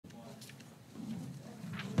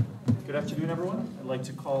Good afternoon, everyone. I'd like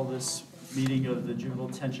to call this meeting of the Juvenile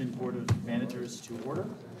Detention Board of Managers to order.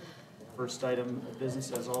 First item of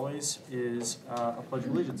business, as always, is a pledge of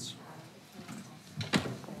allegiance.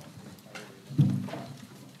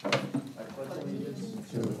 I pledge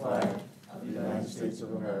allegiance to the flag of the United States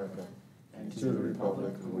of America and to the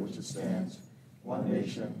republic for which it stands, one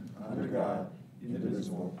nation, under God,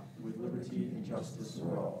 indivisible, with liberty and justice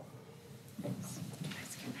for all. Thanks. Can I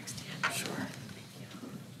sit next to you? Sure.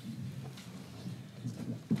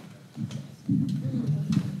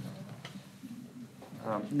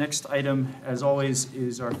 Next item, as always,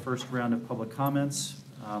 is our first round of public comments.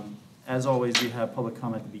 As always, we have public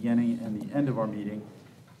comment at the beginning and the end of our meeting.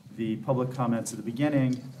 The public comments at the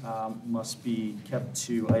beginning must be kept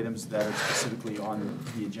to items that are specifically on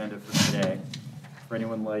the agenda for today. For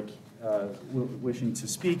anyone wishing to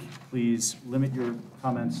speak, please limit your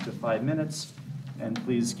comments to 5 minutes, and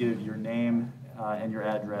please give your name and your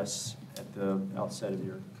address at the outset of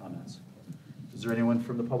your comments. Is there anyone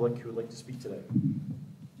from the public who would like to speak today?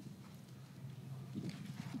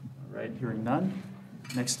 All right, hearing none.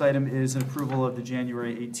 Next item is an approval of the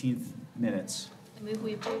January 18th minutes. I move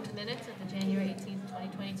we approve the minutes of the January 18th,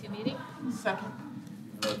 2022 meeting. Second.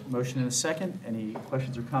 A motion and a second. Any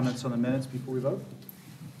questions or comments on the minutes before we vote?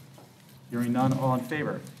 Hearing none, all in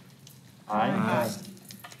favor? Aye.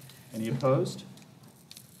 Any opposed?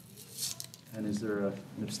 And is there an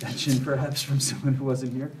abstention perhaps from someone who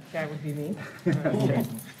wasn't here? That would be me. Yeah.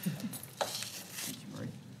 Thank you,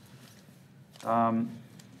 Marie.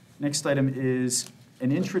 Next item is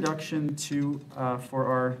an introduction for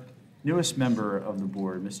our newest member of the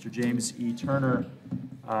board. Mr. James E. Turner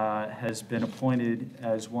has been appointed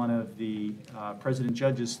as one of the President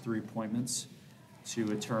Judge's 3 appointments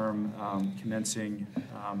to a term commencing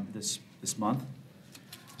this month.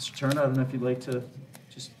 Mr. Turner, I don't know if you'd like to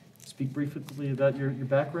just speak briefly about your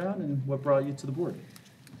background and what brought you to the board.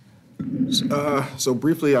 So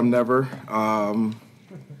briefly, I'm never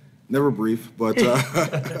brief, but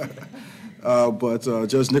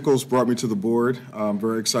Judge Nichols brought me to the board. I'm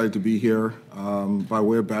very excited to be here. By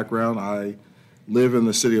way of background, I live in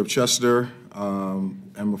the city of Chester.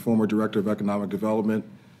 I'm a former director of economic development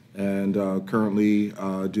and currently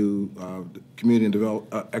do community and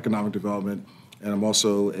economic development, and I'm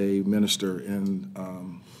also a minister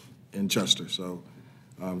in Chester. So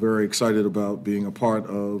I'm very excited about being a part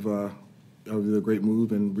of the great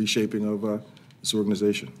move and reshaping of this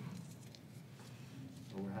organization.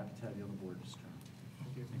 Well, we're happy to have you on the board, Mr. Turner.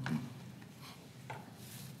 Thank you.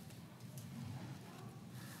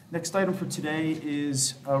 Next item for today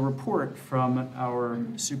is a report from our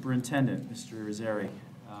superintendent, Mr. Rizzeri.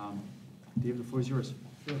 Dave, the floor is yours.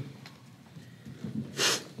 Sure.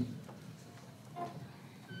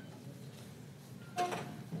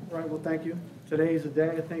 All right, well, thank you. Today is the day,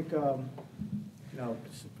 I think,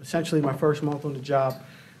 it's essentially my first month on the job.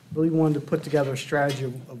 Really wanted to put together a strategy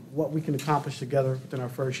of what we can accomplish together within our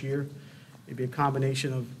first year. It'd be a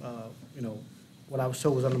combination of, what I was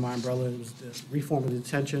told was under my umbrella. It was the reform of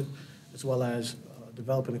detention, as well as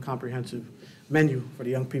developing a comprehensive menu for the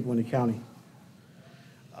young people in the county.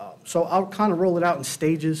 So I'll kind of roll it out in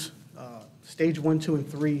stages. Stage 1, 2,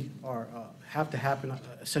 and 3 have to happen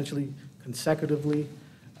essentially consecutively.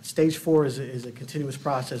 Stage 4 is a continuous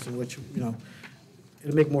process in which, it'll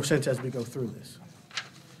make more sense as we go through this.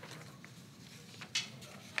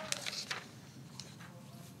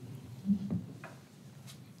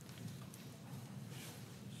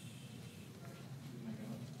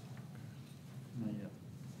 Not yet.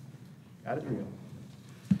 Got it? Here we go.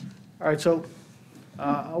 All right, so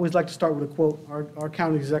I always like to start with a quote. Our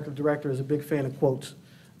county executive director is a big fan of quotes.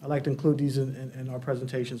 I like to include these in our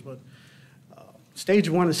presentations, but stage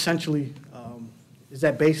 1 essentially is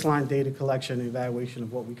that baseline data collection and evaluation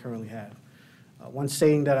of what we currently have. One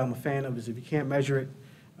saying that I'm a fan of is if you can't measure it,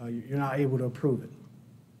 you're not able to approve it.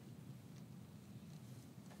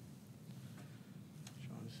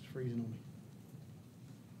 Sean, this is freezing on me.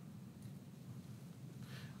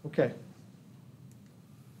 Okay.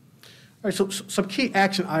 All right, so some key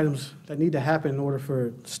action items that need to happen in order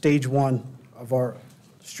for stage 1 of our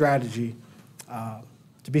strategy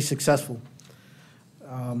to be successful.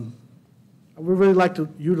 We really like to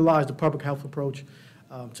utilize the public health approach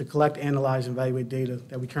to collect, analyze, and evaluate data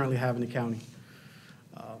that we currently have in the county.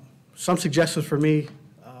 Some suggestions for me,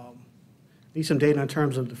 need some data in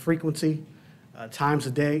terms of the frequency, times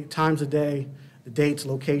a day, the dates,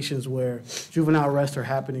 locations where juvenile arrests are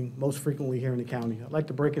happening most frequently here in the county. I'd like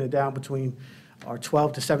to break it down between our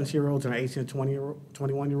 12 to 17-year-olds and our 18 to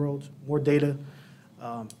 21-year-olds. More data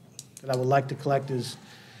that I would like to collect is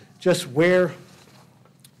just where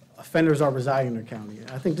offenders are residing in their county. And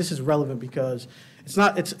I think this is relevant because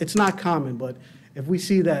it's not common, but if we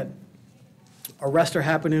see that arrests are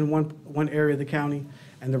happening in one area of the county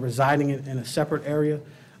and they're residing in a separate area,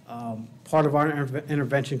 part of our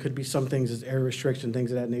intervention could be some things as area restriction,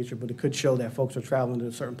 things of that nature, but it could show that folks are traveling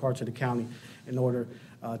to certain parts of the county in order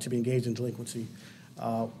to be engaged in delinquency.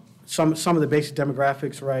 Some of the basic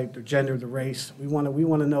demographics, right, the gender, the race, we want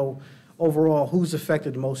to know overall who's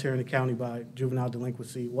affected the most here in the county by juvenile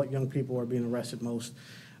delinquency, what young people are being arrested most,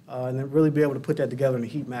 and then really be able to put that together in a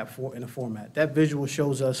heat map in a format. That visual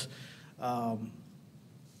shows us,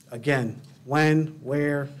 again, when,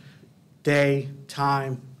 where, day,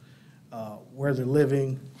 time, where they're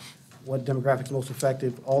living, what demographics most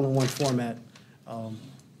effective, all in one format.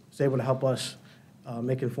 It's able to help us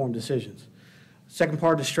make informed decisions. Second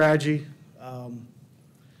part of the strategy,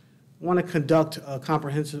 want to conduct a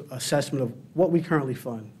comprehensive assessment of what we currently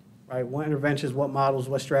fund, right? What interventions, what models,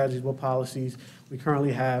 what strategies, what policies we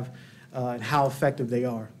currently have, and how effective they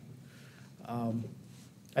are.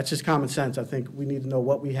 That's just common sense. I think we need to know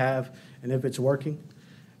what we have and if it's working.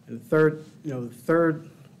 And the third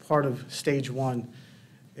part of stage one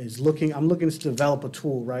is I'm looking to develop a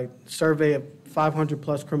tool, right? Survey of 500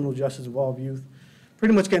 plus criminal justice involved youth,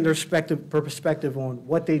 pretty much getting their perspective on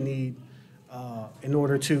what they need in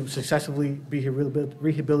order to successfully be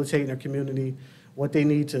rehabilitating their community, what they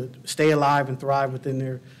need to stay alive and thrive within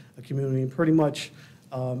their community, and pretty much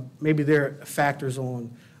maybe their factors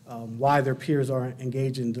on why their peers are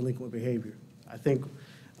engaged in delinquent behavior. I think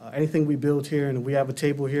anything we build here, and we have a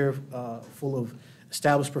table here full of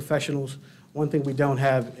established professionals, one thing we don't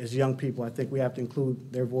have is young people. I think we have to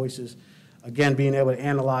include their voices. Again, being able to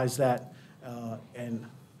analyze that and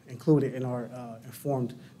include it in our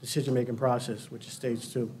informed decision-making process, which is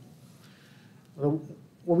stage two. When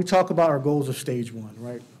we talk about our goals of stage one,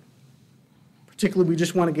 right? Particularly, we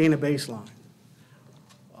just want to gain a baseline.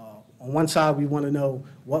 On one side, we want to know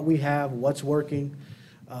what we have, what's working,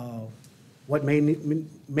 what may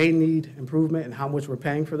need improvement, and how much we're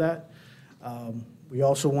paying for that. We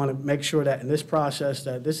also want to make sure that in this process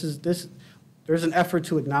that there's an effort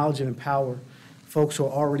to acknowledge and empower folks who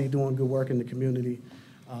are already doing good work in the community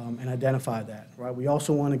and identify that, right? We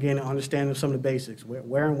also want to gain an understanding of some of the basics,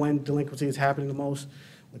 where and when delinquency is happening the most,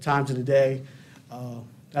 what times of the day.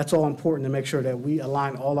 That's all important to make sure that we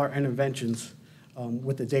align all our interventions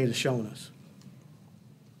with the data shown us.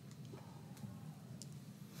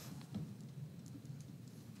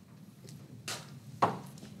 A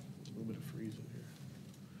little bit of freezing here.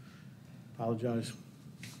 Apologize.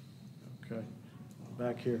 Okay,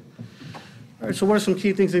 back here. All right, so what are some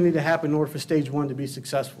key things that need to happen in order for stage one to be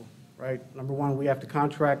successful, right? Number one, we have to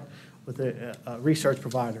contract with a research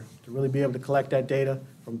provider to really be able to collect that data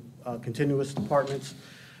from continuous departments,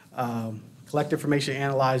 collect information,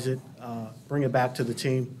 analyze it, bring it back to the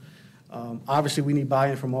team. Obviously, we need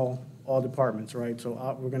buy-in from all departments, right? So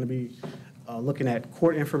we're going to be looking at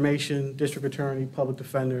court information, district attorney, public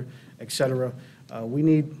defender, et cetera. We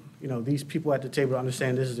need, these people at the table to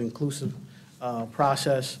understand this is an inclusive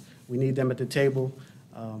process. We need them at the table.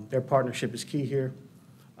 Their partnership is key here.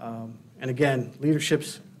 And again,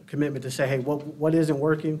 leadership's commitment to say, hey, what isn't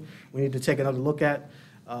working, we need to take another look at.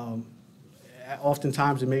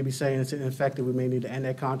 Oftentimes, it may be saying it's ineffective. We may need to end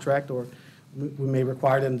that contract, or we may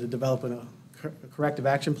require them to develop a corrective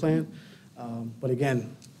action plan. But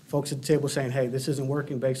again, folks at the table saying, hey, this isn't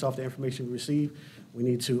working based off the information we receive. We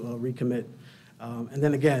need to recommit. And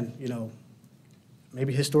then again,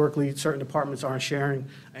 maybe historically certain departments aren't sharing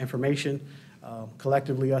information.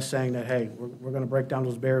 Collectively, us saying that, hey, we're going to break down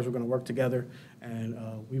those barriers. We're going to work together, and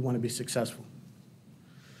we want to be successful.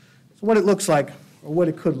 So what it looks like, or what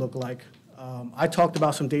it could look like. I talked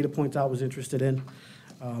about some data points I was interested in.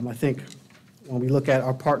 I think when we look at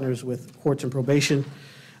our partners with courts and probation,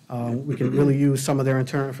 we can really use some of their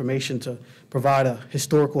internal information to provide a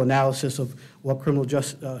historical analysis of what criminal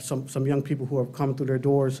justice, some young people who have come through their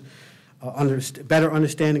doors, better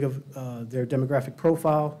understanding of their demographic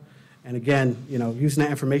profile, and again, using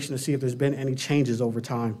that information to see if there's been any changes over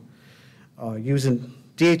time. Using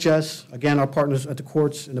DHS, again, our partners at the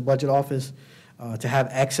courts and the budget office, to have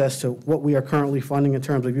access to what we are currently funding in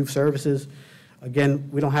terms of youth services. Again,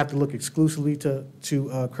 we don't have to look exclusively to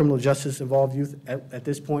criminal justice involved youth at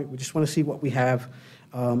this point. We just want to see what we have,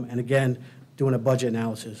 and again, doing a budget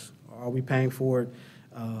analysis. Are we paying for it,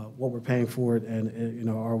 what we're paying for it, and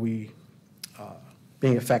are we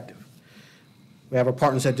being effective? We have our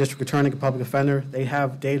partners at District Attorney and Public Defender. They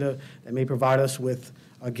have data that may provide us with,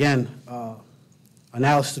 again,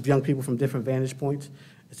 analysis of young people from different vantage points.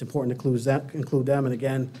 It's important to include them, and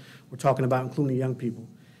again, we're talking about including young people,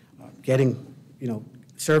 getting,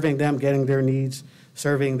 surveying them, getting their needs,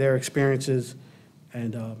 surveying their experiences,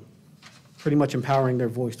 and pretty much empowering their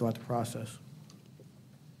voice throughout the process.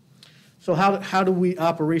 So how do we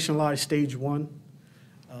operationalize stage one?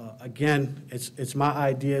 Again, it's my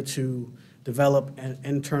idea to develop an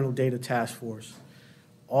internal data task force.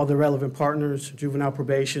 All the relevant partners, juvenile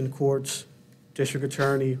probation, courts, district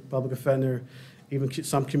attorney, public offender, even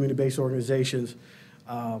some community-based organizations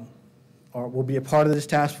will be a part of this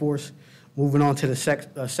task force. Moving on to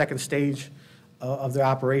the second stage of the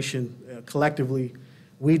operation, collectively,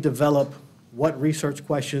 we develop what research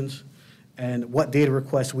questions and what data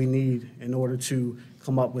requests we need in order to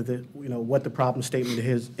come up with it, what the problem statement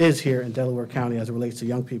is here in Delaware County as it relates to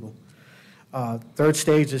young people. Third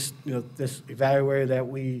stage is, this evaluator that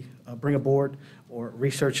we bring aboard or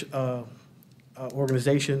research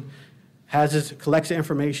organization collects the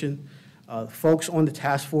information. Folks on the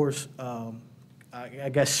task force, I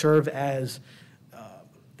guess, serve as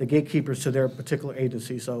the gatekeepers to their particular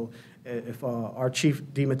agency. So if our Chief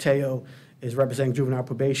DiMatteo is representing juvenile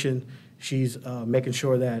probation, she's making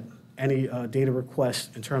sure that any data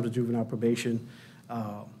requests in terms of juvenile probation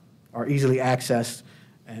are easily accessed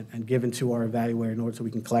and given to our evaluator in order so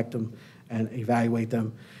we can collect them and evaluate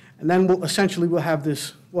them. And then we'll have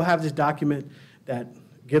this document that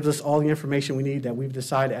gives us all the information we need that we've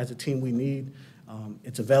decided as a team we need.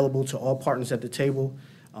 It's available to all partners at the table.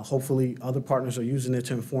 Hopefully, other partners are using it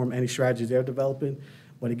to inform any strategies they're developing.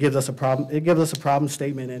 But it gives us a problem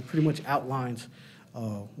statement and pretty much outlines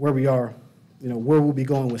where we are, where we'll be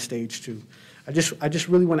going with stage two. I just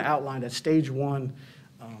really want to outline that stage one,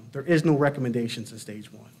 there is no recommendations in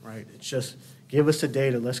stage one, right? It's just give us the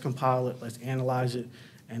data, let's compile it, let's analyze it,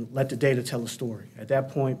 and let the data tell a story. At that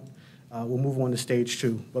point, we'll move on to stage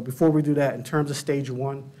two. But before we do that, in terms of stage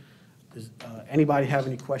one, does anybody have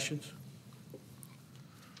any questions?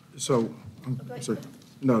 So, sorry.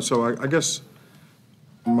 No, so I guess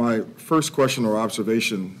my first question or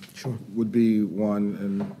observation would be one,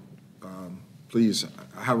 and please,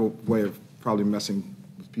 I have a way of probably messing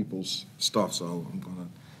with people's stuff, so I'm going to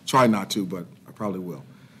try not to, but I probably will.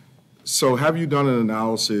 So have you done an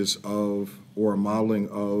analysis of or a modeling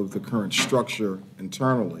of the current structure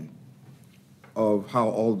internally of how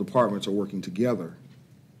all the departments are working together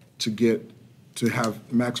to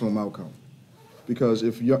have maximum outcome? Because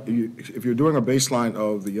if you're doing a baseline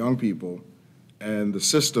of the young people and the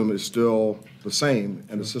system is still the same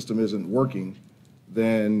and the system isn't working,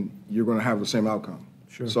 then you're going to have the same outcome.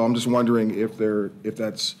 Sure. So I'm just wondering if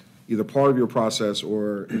that's either part of your process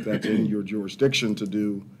or if that's in your jurisdiction to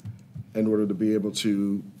do in order to be able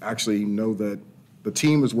to actually know that the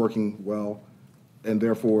team is working well and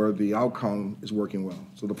therefore the outcome is working well.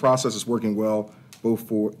 So the process is working well both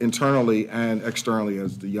for internally and externally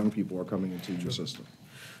as the young people are coming into your system.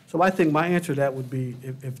 So I think my answer to that would be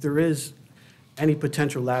if there is any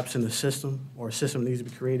potential lapse in the system or a system that needs to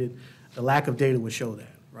be created, the lack of data would show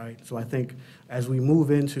that, right? So I think as we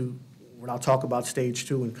move into what I'll talk about stage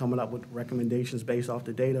two and coming up with recommendations based off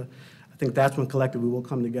the data, I think that's when collectively we'll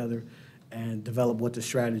come together and develop what the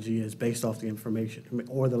strategy is based off the information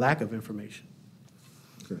or the lack of information.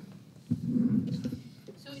 Okay.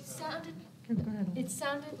 So it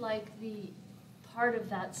sounded like the part of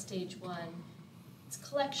that stage one, it's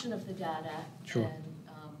collection of the data Sure. and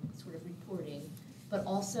sort of reporting, but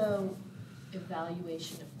also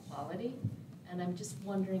evaluation of quality. And I'm just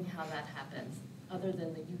wondering how that happens, other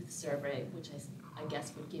than the youth survey, which I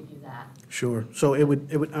guess would give you that. Sure. So it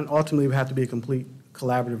would ultimately have to be a complete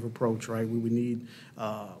collaborative approach, right? We would need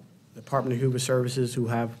the Department of Human Services who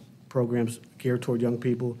have programs geared toward young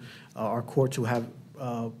people, our courts who have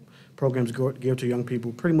programs geared to young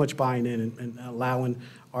people, pretty much buying in and allowing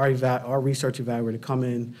our research evaluator to come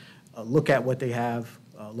in, look at what they have,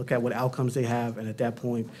 look at what outcomes they have, and at that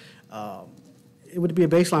point, it would be a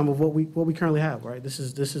baseline of what we currently have, right? This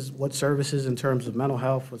is what services in terms of mental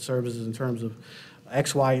health, what services in terms of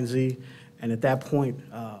X, Y, and Z, and at that point,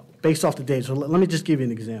 based off the data. So let me just give you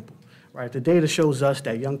an example, right? The data shows us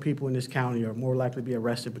that young people in this county are more likely to be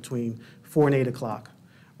arrested between 4 and 8 o'clock,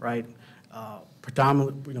 right?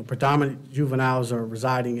 Predominant juveniles are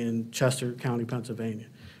residing in Chester County, Pennsylvania,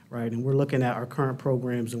 right? And we're looking at our current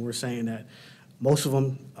programs and we're saying that most of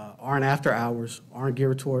them aren't after hours, aren't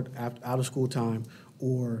geared toward out of school time,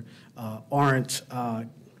 or aren't,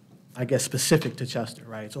 I guess, specific to Chester,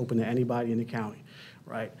 right? It's open to anybody in the county,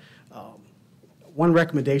 right? One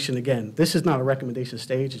recommendation, again, this is not a recommendation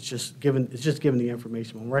stage, it's just given the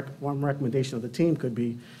information. One recommendation of the team could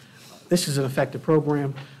be, this is an effective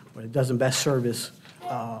program, but it doesn't best service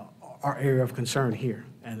our area of concern here.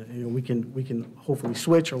 And we can hopefully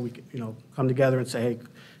switch, or we can come together and say, hey,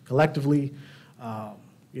 collectively,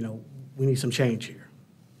 we need some change here.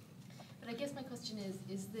 But I guess my question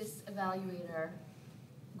is this evaluator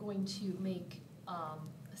going to make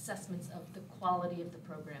assessments of the quality of the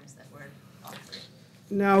programs that were offered?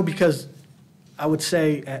 No, because I would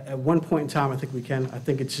say at one point in time, I think we can. I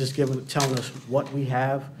think it's just telling us what we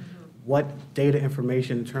have, what data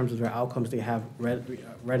information in terms of their outcomes they have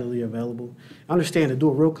readily available. Understand, to do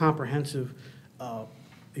a real comprehensive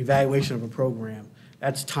evaluation of a program,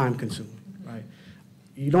 that's time consuming, right?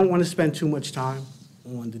 You don't want to spend too much time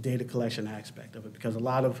on the data collection aspect of it, because a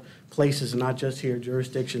lot of places, not just here,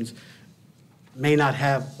 jurisdictions, may not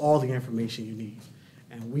have all the information you need.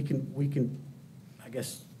 And we can, I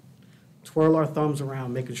guess, twirl our thumbs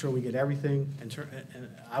around making sure we get everything. And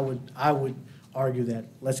I would argue that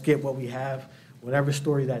let's get what we have, whatever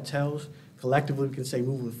story that tells. Collectively, we can say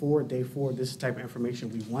moving forward, day forward, this is the type of information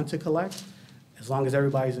we want to collect. As long as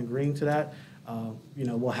everybody's agreeing to that,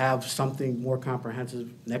 we'll have something more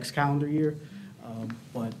comprehensive next calendar year.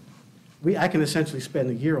 But I can essentially spend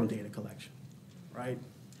a year on data collection, right?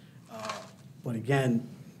 But again,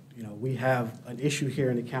 we have an issue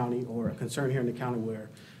here in the county, or a concern here in the county, where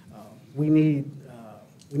we need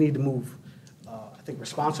to move, I think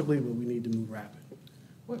responsibly, but we need to move rapid.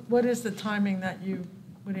 What is the timing that you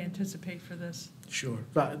would anticipate for this? Sure.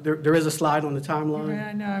 But there is a slide on the timeline. Yeah,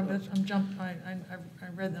 I know, I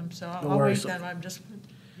read them, so No I'll wait worries. then.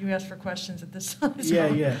 You asked for questions at this time.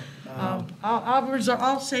 So, Yeah.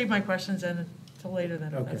 I'll save my questions until later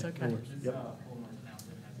then, if that's No okay. worries. Yep.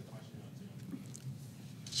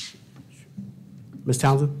 Ms.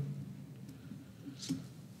 Townsend?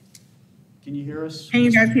 Can you hear us? Can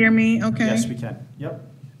you guys hear me? Okay. Yes, we can. Yep.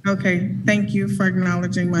 Okay, thank you for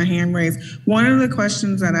acknowledging my hand raised. One of the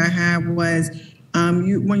questions that I have was,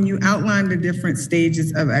 when you outlined the different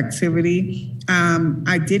stages of activity,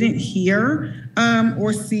 I didn't hear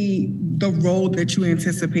or see the role that you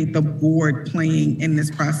anticipate the board playing in this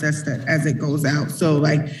process as it goes out. So,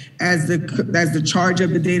 like, as the charge of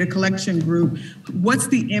the data collection group, what's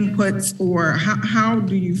the inputs, or how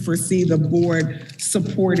do you foresee the board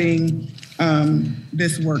supporting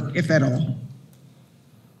this work, if at all?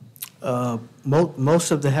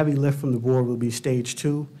 Most of the heavy lift from the board will be stage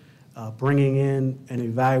 2, bringing in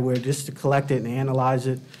an evaluator just to collect it and analyze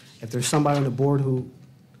it. If there's somebody on the board who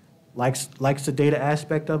likes the data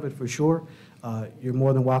aspect of it, for sure, you're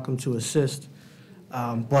more than welcome to assist.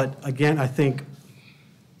 But again, I think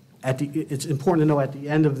it's important to know at the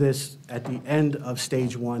end of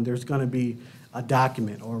stage 1, there's going to be a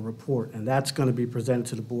document or a report, and that's going to be presented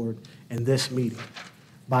to the board in this meeting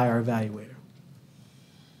by our evaluator.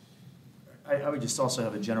 I would just also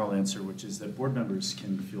have a general answer, which is that board members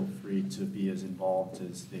can feel free to be as involved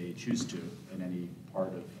as they choose to in any part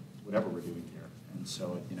of whatever we're doing here. And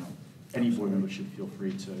so, any board member should feel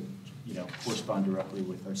free to, correspond directly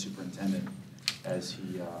with our superintendent as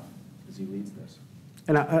he leads this.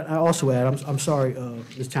 And I also add, I'm sorry,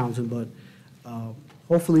 Ms. Townsend, but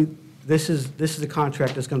hopefully this is a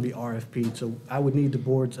contract that's going to be RFP'd, so I would need the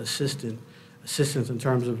board's assistance in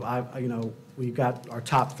terms of, we've got our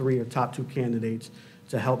top 3 or top 2 candidates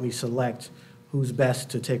to help me select who's best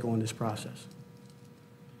to take on this process.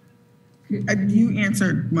 You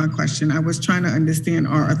answered my question. I was trying to understand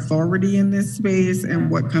our authority in this space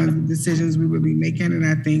and what kinds of decisions we would be making. And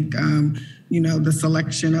I think, the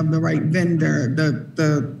selection of the right vendor,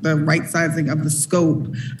 the right sizing of the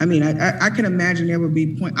scope. I mean, I can imagine there would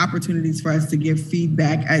be opportunities for us to give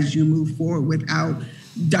feedback as you move forward without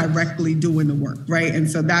directly doing the work, right? And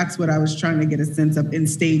so that's what I was trying to get a sense of in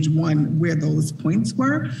stage 1, where those points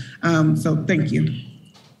were. So thank you.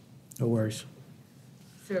 No worries.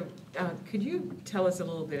 So could you tell us a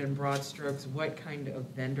little bit in broad strokes what kind of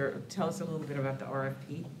vendor, tell us a little bit about the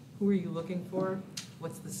RFP. Who are you looking for?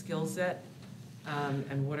 What's the skill set?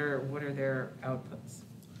 And what are their outputs?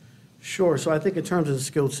 Sure. So I think in terms of the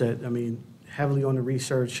skill set, heavily on the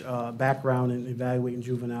research background in evaluating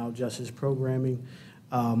juvenile justice programming.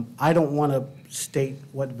 I don't want to state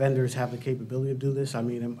what vendors have the capability of doing this.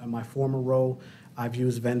 In my former role, I've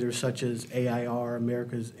used vendors such as AIR,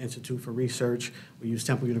 America's Institute for Research. We use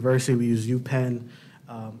Temple University. We use UPenn.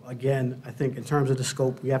 Again, I think in terms of the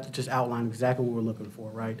scope, we have to just outline exactly what we're looking for,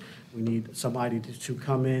 right? We need somebody to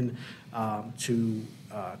come in to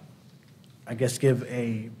give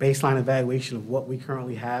a baseline evaluation of what we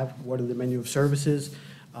currently have, what are the menu of services,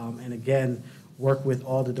 and again, work with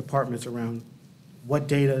all the departments around what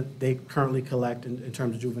data they currently collect in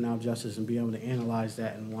terms of juvenile justice and be able to analyze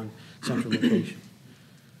that in one central location.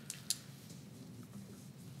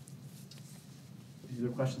 Any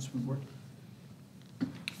other questions from the board?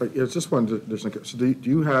 But yeah, just wanted to, so do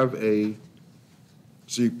you have a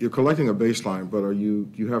So you're collecting a baseline, but do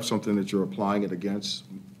you have something that you're applying it against,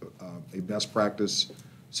 a best practice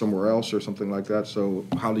somewhere else or something like that? So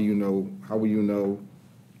how will you know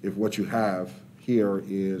if what you have here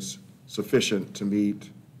is sufficient to meet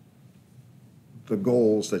the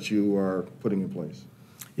goals that you are putting in place?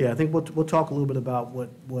 Yeah, I think we'll talk a little bit about what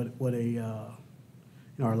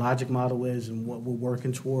our logic model is and what we're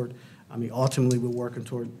working toward. I mean, ultimately, we're working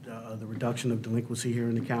toward the reduction of delinquency here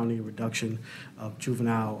in the county, reduction of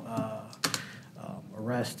juvenile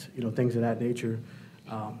arrest, things of that nature.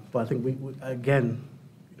 But I think again,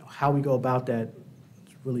 how we go about that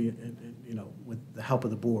is really, with the help of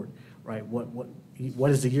the board, right?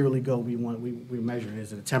 What is the yearly goal we measure?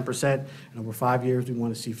 Is it a 10%? And over 5 years, we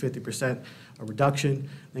want to see 50% a reduction,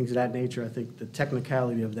 things of that nature. I think the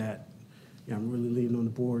technicality of that, I'm really leaning on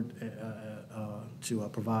the board to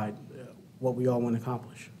provide what we all want to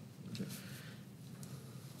accomplish.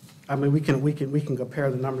 I mean, we can compare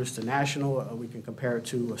the numbers to national, or we can compare it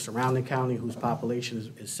to a surrounding county whose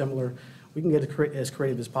population is similar. We can get as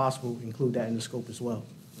creative as possible, include that in the scope as well.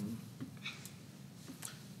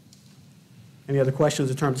 Any other questions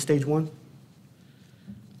in terms of stage one?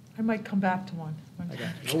 I might come back to one. I got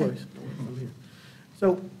you. No worries. I'm here.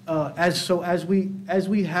 As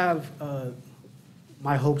we have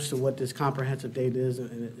my hopes to what this comprehensive data is,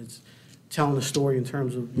 and it's telling a story in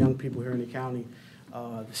terms of young people here in the county.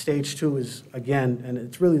 The stage two is, again, and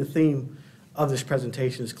it's really the theme of this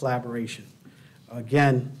presentation, is collaboration.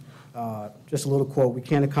 Again, just a little quote: "We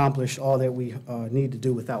can't accomplish all that we need to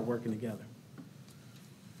do without working together."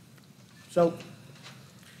 So,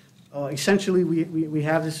 essentially, we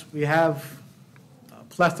have a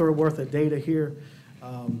plethora worth of data here.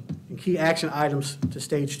 And key action items to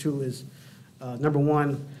stage two is, number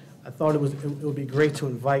one, I thought it would be great to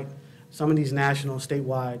invite some of these national,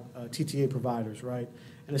 statewide TTA providers, right?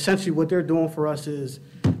 And essentially what they're doing for us is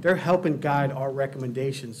they're helping guide our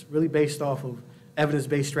recommendations, really based off of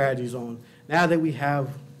evidence-based strategies on, now that we have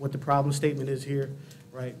what the problem statement is here,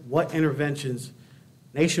 right? What interventions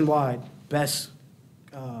nationwide best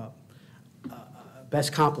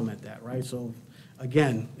complement that, right? So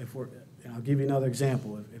again, and I'll give you another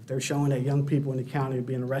example. If they're showing that young people in the county are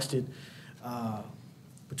being arrested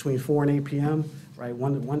between 4 and 8 p.m., right,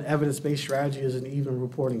 one evidence-based strategy is an even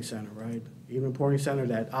reporting center, right? Even reporting center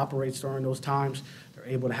that operates during those times. They're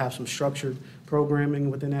able to have some structured programming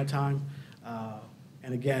within that time.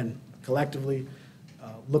 And again, collectively,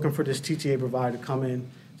 looking for this TTA provider to come in,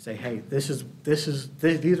 say, hey,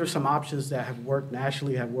 these are some options that have worked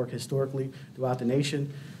nationally, have worked historically throughout the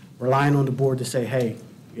nation. Relying on the board to say, hey,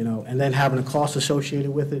 and then having a cost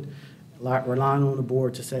associated with it, relying on the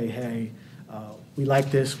board to say, hey, we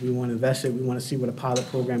like this, we want to invest it, we want to see what a pilot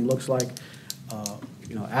program looks like.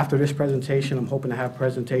 After this presentation, I'm hoping to have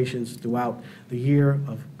presentations throughout the year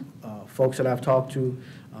of folks that I've talked to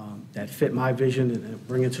that fit my vision and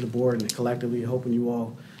bring it to the board, and collectively hoping you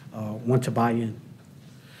all want to buy in.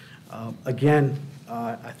 Again,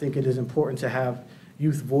 I think it is important to have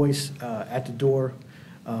youth voice at the door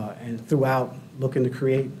and throughout, looking to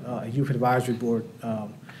create a youth advisory board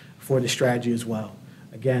for the strategy as well.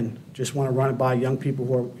 Again, just want to run it by young people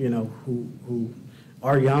who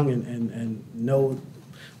are young and know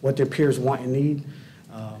what their peers want and need,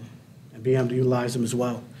 and be able to utilize them as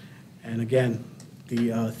well. And again,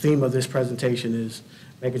 the theme of this presentation is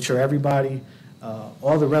making sure everybody,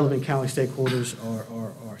 all the relevant county stakeholders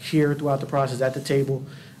are here throughout the process at the table,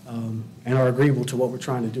 and are agreeable to what we're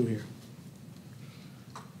trying to do here.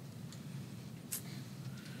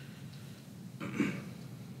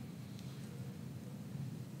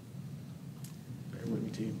 Bear with me,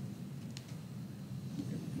 team.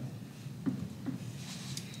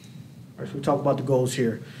 All right, so we talk about the goals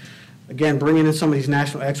here. Again, bringing in some of these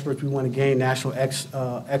national experts, we want to gain national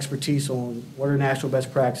expertise on what are national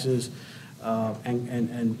best practices,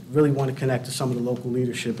 and really want to connect to some of the local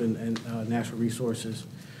leadership and natural resources.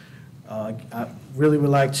 I really would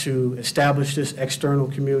like to establish this external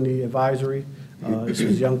community advisory. This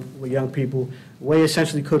is with young people. The way it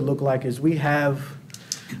essentially could look like is we have,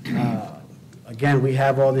 again, we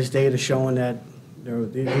have all this data showing that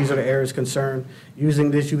these are the areas of concern.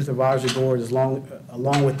 Using this youth advisory board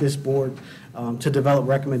along with this board to develop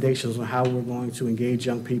recommendations on how we're going to engage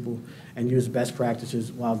young people and use best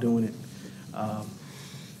practices while doing it.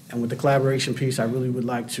 And with the collaboration piece, I really would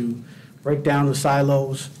like to break down the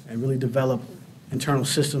silos and really develop internal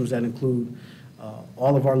systems that include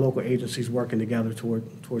all of our local agencies working together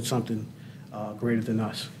toward something greater than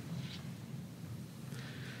us.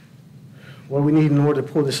 What we need in order to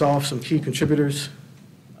pull this off, some key contributors.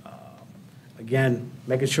 Again,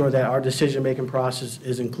 making sure that our decision-making process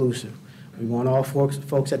is inclusive. We want all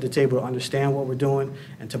folks at the table to understand what we're doing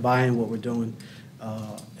and to buy in what we're doing,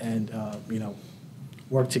 and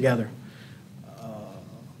work together.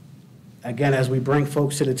 Again, as we bring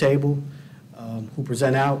folks to the table who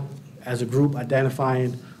present out as a group,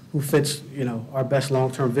 identifying who fits, our best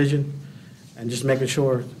long-term vision, and just making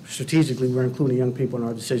sure strategically we're including young people in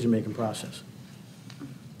our decision-making process.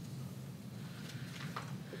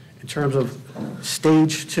 In terms of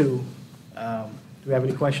stage 2, do we have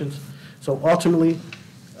any questions? So ultimately,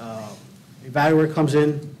 evaluator comes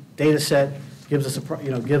in, data set, gives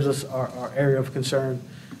us our area of concern.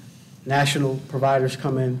 National providers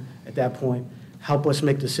come in at that point, help us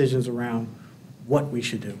make decisions around what we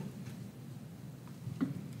should do.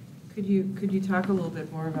 Could you talk a little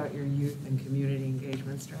bit more about your youth and community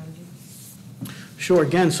engagement strategy? Sure.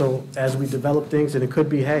 Again, so as we develop things, and it could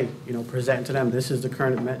be, hey, present to them, this is the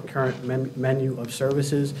current menu of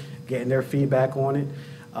services, getting their feedback on it.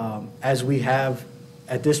 As we have,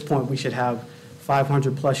 at this point, we should have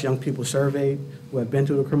 500 plus young people surveyed who have been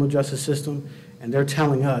through the criminal justice system, and they're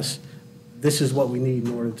telling us this is what we need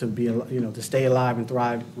in order to be, to stay alive and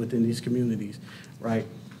thrive within these communities, right?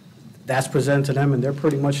 That's presented to them, and they're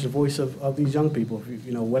pretty much the voice of these young people. If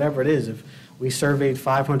whatever it is, if we surveyed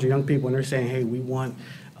 500 young people and they're saying, hey, we want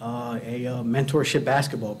a mentorship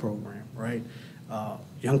basketball program, right?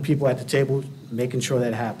 Young people at the table making sure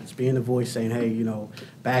that happens, being the voice saying, hey,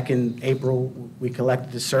 back in April, we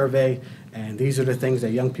collected the survey, and these are the things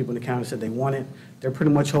that young people in the county said they wanted. They're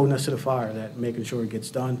pretty much holding us to the fire, that making sure it gets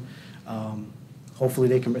done. Hopefully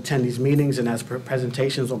they can attend these meetings, and as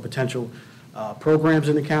presentations on potential programs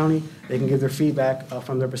in the county, they can give their feedback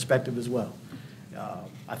from their perspective as well.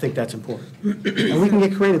 I think that's important. And we can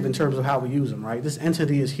get creative in terms of how we use them, right? This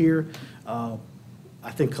entity is here. I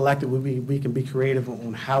think collectively we can be creative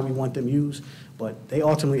on how we want them used, but they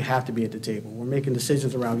ultimately have to be at the table. We're making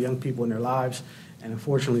decisions around young people in their lives, and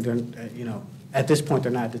unfortunately, they're, at this point,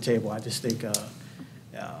 they're not at the table. I just think,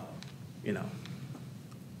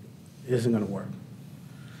 it isn't going to work.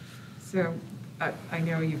 So I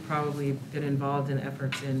know you've probably been involved in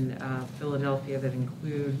efforts in Philadelphia that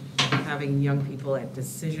include having young people at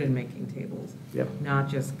decision-making tables, Yep. not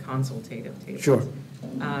just consultative tables. Sure.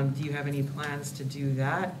 Do you have any plans to do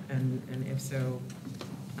that? And if so,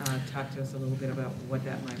 talk to us a little bit about what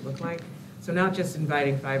that might look like. So not just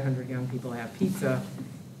inviting 500 young people to have pizza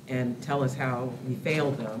and tell us how we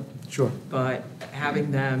failed them. Sure. But having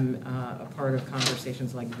them a part of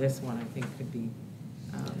conversations like this one, I think could be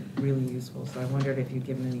really useful. So I wondered if you'd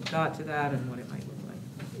given any thought to that and what it might look like.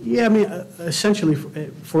 Yeah, I mean, essentially,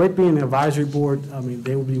 for it being an advisory board, I mean,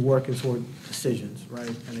 they will be working toward decisions,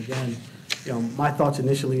 right? And again, my thoughts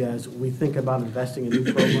initially as we think about investing in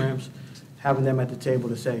new programs, having them at the table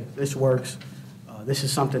to say, this works, this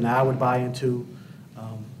is something that I would buy into,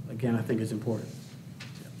 again, I think is important.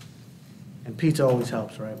 And pizza always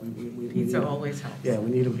helps, right? Pizza always helps. Yeah,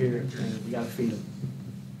 we need them here, and we got to feed them.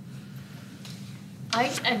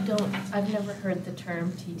 I've never heard the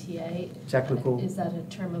term TTA. Technical. Is that a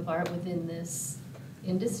term of art within this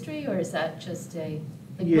industry, or is that just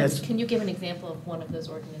Yes. can you give an example of one of those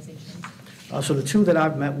organizations? So the two that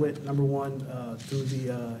I've met with, number one, through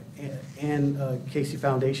the Ann Casey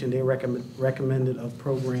Foundation, they recommended a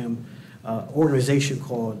program, organization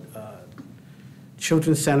called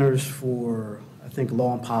Children's Centers for, I think,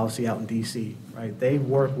 Law and Policy out in D.C., right? They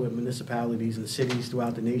work with municipalities and cities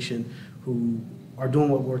throughout the nation who are doing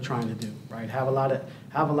what we're trying to do, right? Have a lot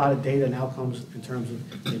of data and outcomes in terms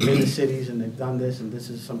of they've been to cities and they've done this, and this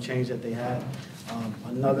is some change that they had.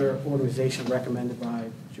 Another organization recommended by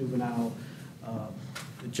Juvenile,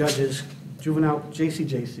 the judges, Juvenile,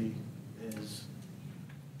 JCJC is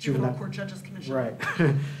Juvenile Court Judges Commission. Right.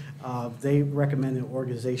 They recommend an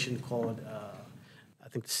organization called, I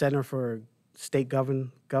think, the Center for State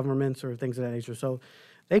Governments or things of that nature. So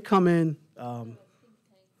they come in,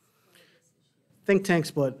 think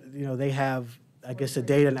tanks, but they have, I guess, the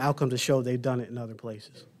data and outcomes to show they've done it in other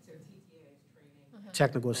places. So TTA is training.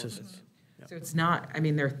 Technical assistance. So it's not, I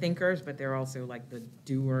mean, they're thinkers, but they're also like the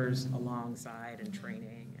doers alongside and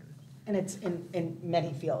training. And it's in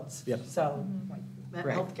many fields. Yep. So like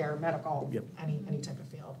Right. healthcare, medical, Yep. any type of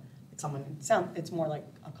field. It's more like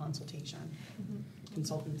a consultation,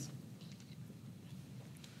 consultants.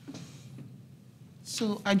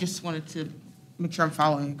 So I just wanted to make sure I'm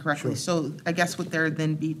following it correctly. Sure. So I guess would there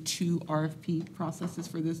then be two RFP processes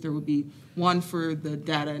for this? There would be one for the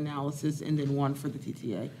data analysis and then one for the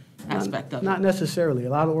TTA aspect of it? Not necessarily. A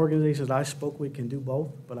lot of organizations I spoke with can do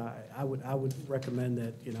both, but I would recommend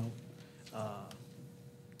that, in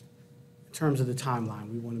terms of the timeline,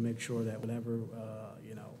 we want to make sure that whatever,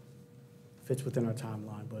 fits within our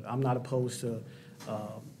timeline. But I'm not opposed to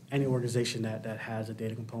any organization that has a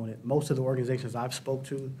data component. Most of the organizations I've spoke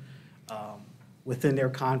to, within their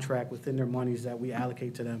contract, within their monies that we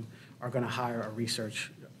allocate to them, are going to hire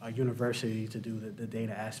a university to do the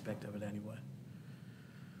data aspect of it anyway.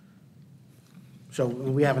 So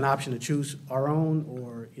we have an option to choose our own,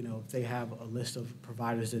 or, you know, if they have a list of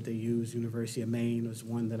providers that they use, University of Maine is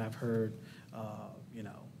one that I've heard, you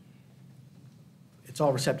know, it's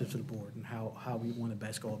all receptive to the board and how we want to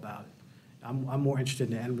best go about it. I'm more interested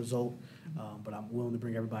in the end result, but I'm willing to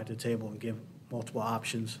bring everybody to the table and give multiple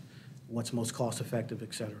options, what's most cost effective,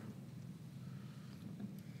 et cetera.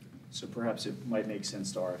 So perhaps it might make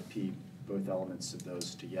sense to RFP both elements of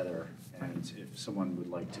those together, and if someone would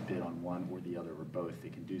like to bid on one or the other or both, they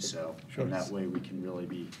can do so. Sure. And that way we can really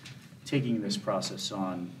be taking this process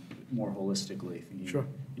on more holistically, thinking, Sure.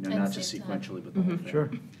 you know, And not just save time. sequentially, but the whole thing. Sure.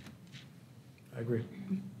 I agree.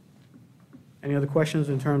 Any other questions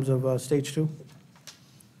in terms of stage 2?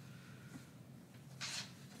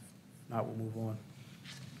 Not, we'll move on.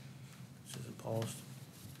 This isn't paused.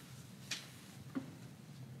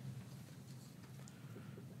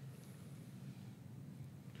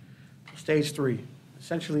 Stage 3,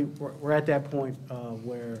 essentially, we're at that point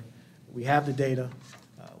where we have the data,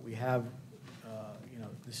 we have, you know,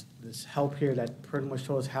 this help here that pretty much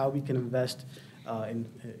told us how we can invest in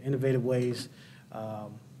innovative ways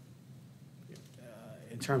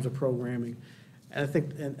in terms of programming,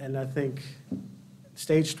 and I think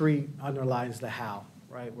stage 3 underlines the how.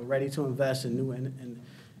 Right, we're ready to invest in new and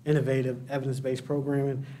innovative evidence-based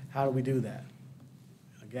programming. How do we do that?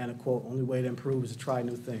 Again, a quote: "Only way to improve is to try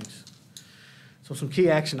new things." So some key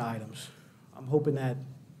action items. I'm hoping that,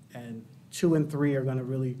 and 2 and 3 are going to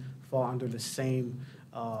really fall under the same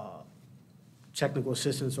technical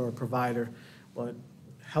assistance or provider, but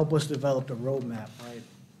help us develop the roadmap, right,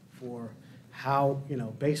 for how, you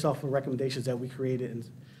know, based off of recommendations that we created in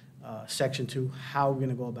section 2, how we're going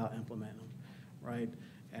to go about implementing them, right?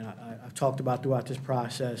 And I've talked about throughout this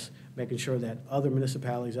process, making sure that other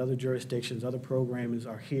municipalities, other jurisdictions, other programmers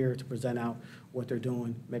are here to present out what they're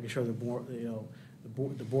doing, making sure the board, you know,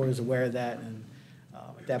 the board is aware of that, and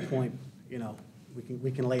at that point, you know,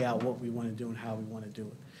 we can lay out what we want to do and how we want to do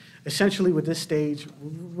it. Essentially, with this stage,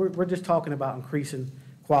 we're just talking about increasing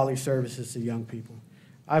quality services to young people.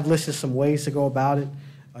 I've listed some ways to go about it.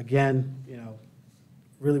 Again, you know,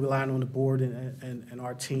 really relying on the board and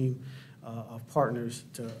our team of partners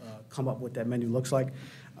to come up with that menu looks like.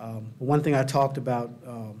 One thing I talked about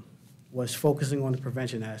was focusing on the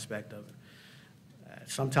prevention aspect of it.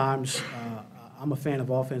 Sometimes I'm a fan of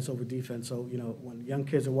offense over defense, so, you know, when young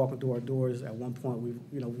kids are walking through our doors, at one point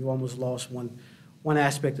we've almost lost one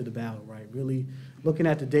aspect of the battle, right? Really looking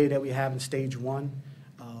at the data that we have in stage 1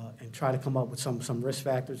 and try to come up with some risk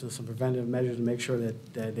factors and some preventative measures to make sure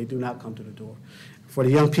that they do not come to the door. For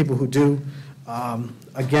the young people who do,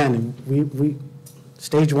 again,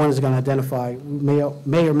 stage 1 is going to identify, we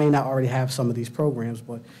may or may not already have some of these programs,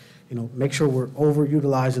 but, you know, make sure we're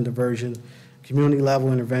overutilizing diversion, community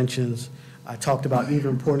level interventions. I talked about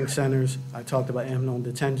even reporting centers. I talked about in-home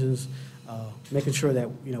detentions, making sure that,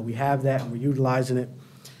 you know, we have that and we're utilizing it.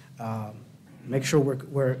 Make sure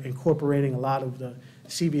we're incorporating a lot of the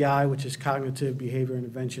CBI, which is cognitive behavior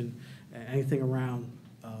intervention, and anything around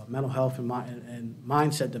mental health and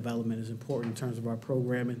mindset development is important in terms of our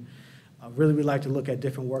programming. Really, we like to look at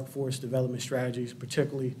different workforce development strategies,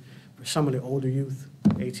 particularly for some of the older youth,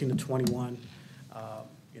 18 to 21.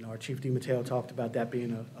 You know, our Chief DiMatteo talked about that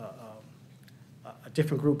being a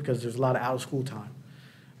different group because there's a lot of out-of-school time.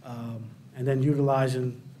 And then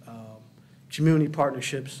utilizing community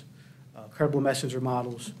partnerships, credible messenger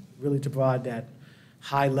models, really to provide that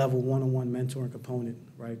high-level one-on-one mentoring component,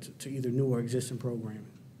 right, to either new or existing programming.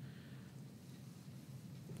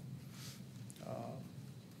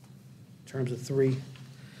 In terms of 3,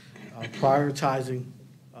 prioritizing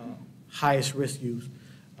highest risk youth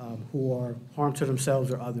who are harm to themselves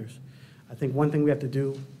or others. I think one thing we have to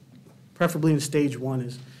do, preferably in stage 1,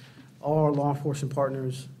 is all our law enforcement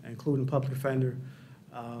partners, including public defender,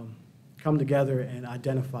 come together and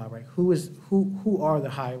identify, right, who are the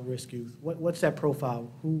high risk youth? What's that profile?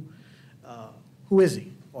 Who is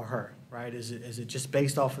he or her, right? Is it just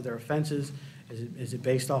based off of their offenses? Is it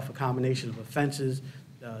based off a combination of offenses?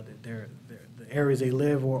 The areas they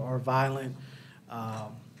live or are violent,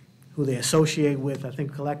 who they associate with. I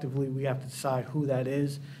think collectively we have to decide who that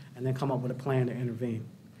is and then come up with a plan to intervene.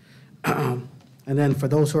 And then for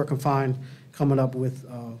those who are confined, coming up with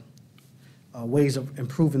ways of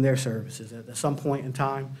improving their services. At some point in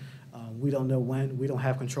time, we don't know when, we don't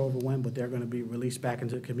have control over when, but they're going to be released back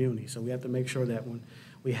into the community. So we have to make sure that when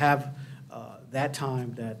we have that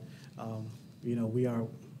time that, we are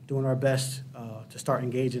doing our best to start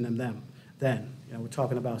engaging them then. We're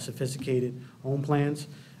talking about sophisticated home plans.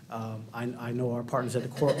 I know our partners at the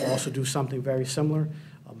court will also do something very similar,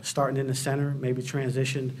 starting in the center, maybe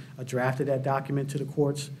transition a draft of that document to the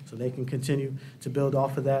courts so they can continue to build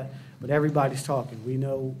off of that. But everybody's talking. We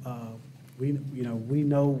know, we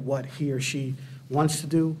know what he or she wants to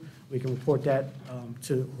do. We can report that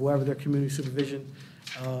to whoever their community supervision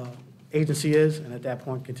agency is, and at that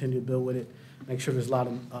point, continue to build with it. Make sure there's a lot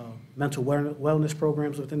of mental wellness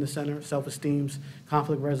programs within the center, self-esteem,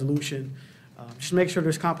 conflict resolution. Just make sure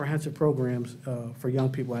there's comprehensive programs for young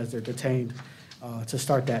people as they're detained to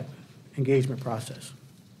start that engagement process.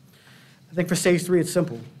 I think for stage 3, it's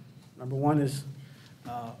simple. Number 1 is,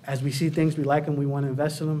 as we see things, we like them, we want to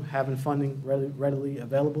invest in them, having funding readily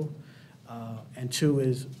available. And 2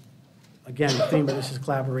 is, again, the theme of this is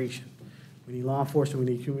collaboration. We need law enforcement,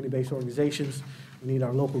 we need community-based organizations, we need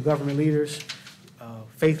our local government leaders,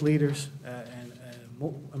 faith leaders,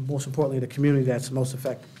 and most importantly, the community that's most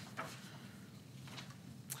effective.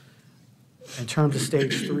 In terms of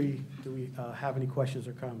stage 3, do we have any questions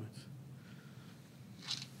or comments?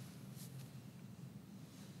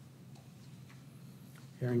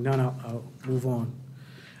 Hearing none, I'll move on.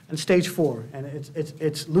 And stage 4, and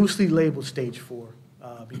it's loosely labeled stage 4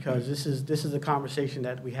 because this is a conversation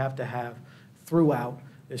that we have to have throughout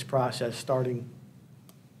this process, starting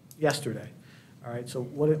yesterday. All right. So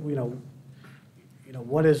what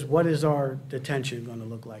is our detention going to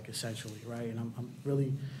look like essentially, right? And I'm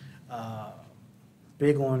really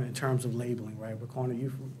big on in terms of labeling, right? We're calling it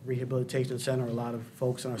youth rehabilitation center. A lot of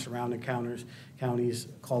folks in our surrounding counties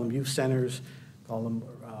call them youth centers, call them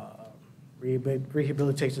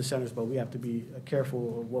rehabilitation centers, but we have to be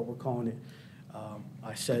careful of what we're calling it.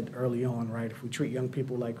 I said early on, right, if we treat young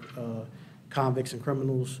people like convicts and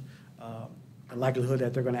criminals, the likelihood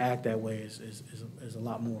that they're going to act that way is a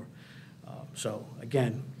lot more. So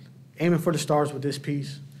again, aiming for the stars with this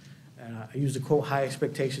piece, and I use the quote, high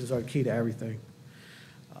expectations are the key to everything.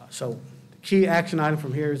 So the key action item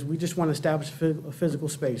from here is we just want to establish a physical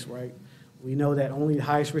space, right? We know that only the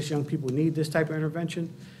highest risk young people need this type of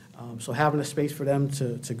intervention. So having a space for them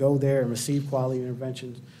to go there and receive quality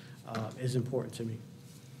interventions is important to me.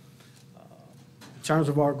 In terms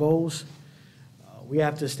of our goals, we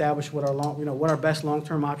have to establish what our best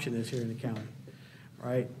long-term option is here in the county,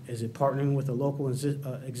 right? Is it partnering with a local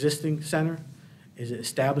existing center? Is it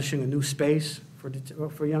establishing a new space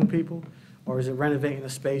for young people? Or is it renovating a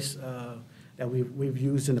space that we've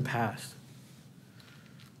used in the past?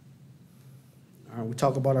 We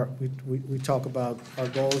talk about our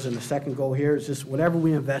goals, and the second goal here is just whatever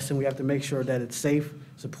we invest in, we have to make sure that it's safe,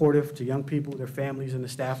 supportive to young people, their families, and the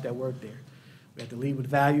staff that work there. We have to lead with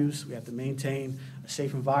values. We have to maintain a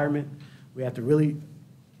safe environment. We have to really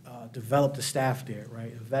develop the staff there,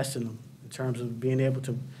 right? Invest in them in terms of being able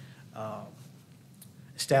to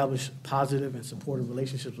establish positive and supportive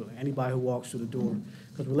relationships with anybody who walks through the door,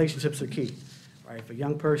 because relationships are key, right? If a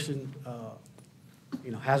young person,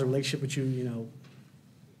 has a relationship with you,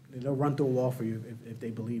 they'll run through a wall for you if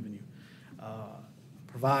they believe in you.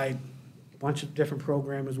 Provide a bunch of different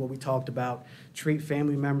programs, what we talked about. Treat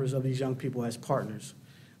family members of these young people as partners.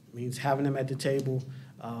 It means having them at the table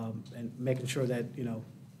and making sure that,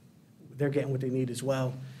 they're getting what they need as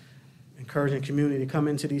well. Encouraging community to come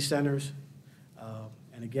into these centers.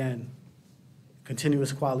 And again,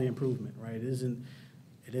 continuous quality improvement, right? It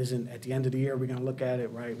isn't at the end of the year we're going to look at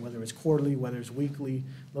it, right? Whether it's quarterly, whether it's weekly,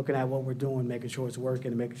 looking at what we're doing, making sure it's working,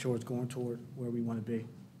 and making sure it's going toward where we want to be.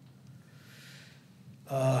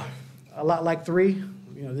 A lot like 3,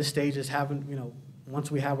 this stage is having,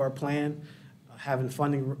 once we have our plan, having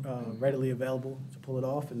funding readily available to pull it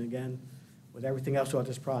off, and again, with everything else throughout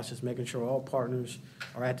this process, making sure all partners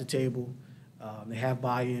are at the table, they have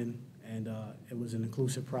buy-in, and it was an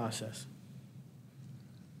inclusive process.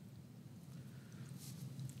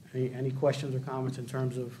 Any questions or comments in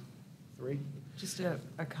terms of 3? Just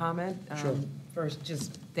a comment. Sure. First,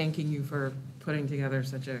 just thanking you for putting together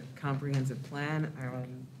such a comprehensive plan.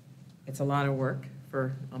 It's a lot of work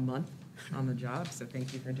for a month on the job, so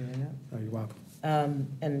thank you for doing that. Oh, you're welcome.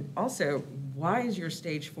 And also, why is your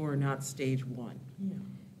stage 4 not stage 1? Yeah.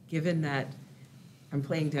 Given that, I'm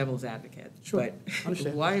playing devil's advocate. Sure. But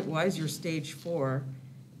Understand. why is your stage 4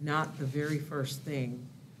 not the very first thing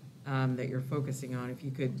that you're focusing on? If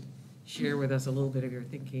you could share with us a little bit of your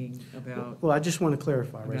thinking about. Well, I just want to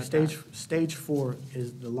clarify, right? About Stage 4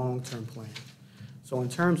 is the long-term plan. So in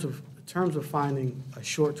terms of finding a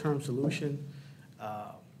short-term solution,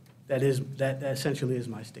 that essentially is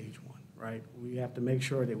my stage 1, right? We have to make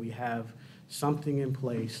sure that we have something in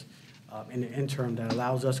place in the interim that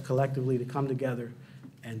allows us collectively to come together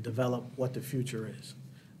and develop what the future is.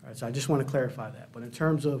 All right, so I just want to clarify that. But in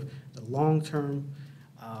terms of the long-term,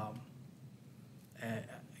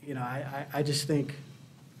 I just think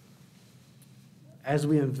as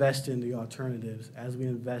we invest in the alternatives, as we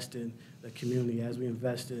invest in the community, as we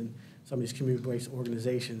invest in some of these community-based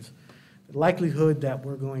organizations, the likelihood that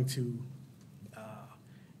we're going to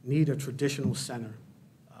need a traditional center,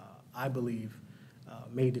 I believe,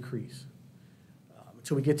 may decrease.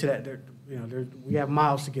 Until we get to that, we have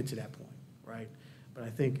miles to get to that point, right? But I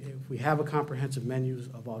think if we have a comprehensive menu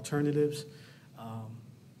of alternatives,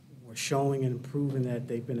 we're showing and proving that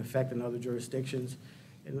they've been effective in other jurisdictions,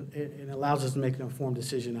 it allows us to make an informed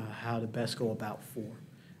decision on how to best go about forward,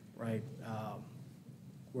 right?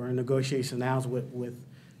 We're in negotiation now with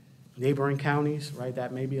neighboring counties, right?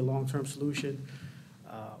 That may be a long-term solution.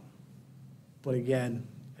 But again,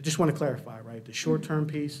 I just want to clarify, right? The short-term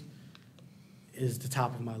piece is the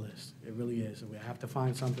top of my list. It really is. We have to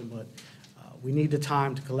find something, but we need the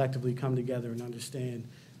time to collectively come together and understand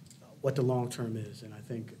what the long-term is. And I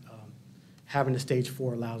think having the stage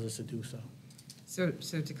 4 allows us to do so. So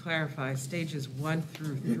to clarify, stages 1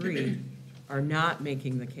 through 3 are not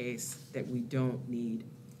making the case that we don't need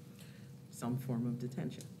some form of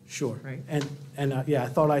detention. Sure. Right. And yeah, I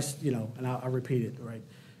thought and I'll repeat it, right?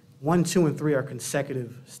 1, 2, and 3 are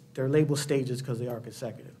consecutive. They're labeled stages because they are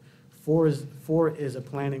consecutive. 4 is a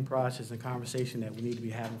planning process and conversation that we need to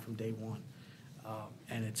be having from day one,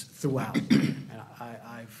 and it's throughout. And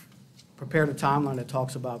I've prepared a timeline that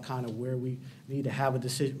talks about kind of where we need to have a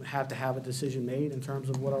decision made in terms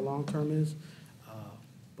of what our long term is.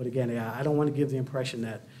 But again, I don't want to give the impression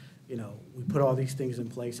that we put all these things in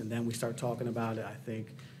place and then we start talking about it. I think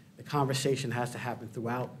the conversation has to happen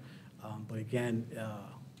throughout. But again,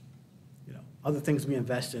 other things we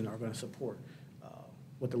invest in are going to support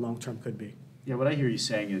what the long term could be. Yeah, what I hear you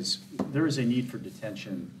saying is there is a need for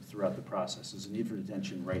detention throughout the process. There's a need for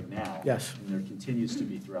detention right now. Yes. And there continues to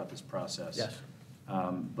be throughout this process. Yes.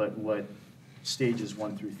 But what stages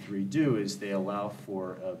 1 through 3 do is they allow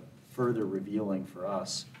for a further revealing for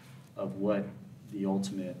us of what the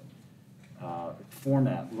ultimate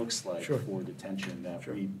format looks like Sure. for detention, that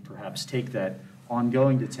Sure. we perhaps take that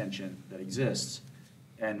ongoing detention that exists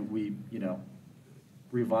and we,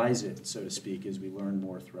 revise it, so to speak, as we learn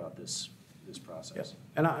more throughout this process. Yes.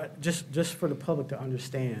 And just for the public to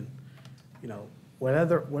understand,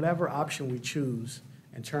 whatever option we choose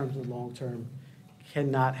in terms of long term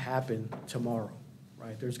cannot happen tomorrow,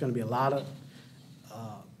 right? There's going to be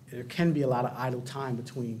there can be a lot of idle time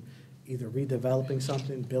between either redeveloping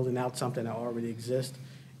something, building out something that already exists.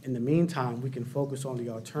 In the meantime, we can focus on the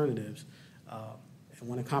alternatives, and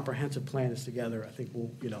when a comprehensive plan is together, I think we'll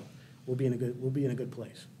be in a good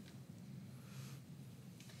place.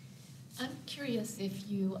 I'm curious if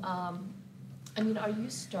you, are you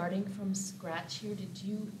starting from scratch here?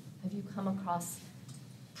 Have you come across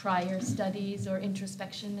prior studies or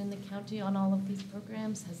introspection in the county on all of these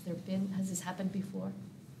programs? Has this happened before?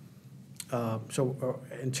 So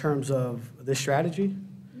in terms of this strategy?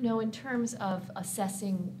 No, in terms of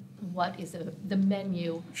assessing what is the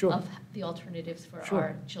menu Sure. of the alternatives for Sure.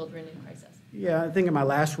 our children in crisis. Yeah, I think in my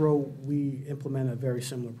last role, we implemented a very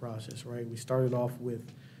similar process, right? We started off with,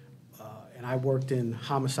 and I worked in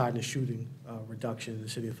homicide and shooting reduction in the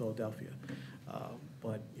city of Philadelphia.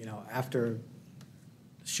 But, after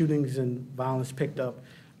shootings and violence picked up,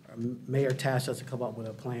 our mayor tasked us to come up with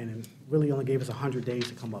a plan and really only gave us 100 days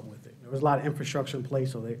to come up with it. There was a lot of infrastructure in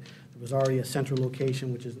place, so there was already a central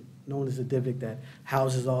location, which is known as the DIVIC, that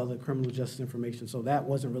houses all the criminal justice information. So that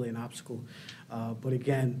wasn't really an obstacle. But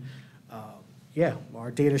again,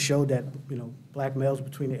 our data showed that, black males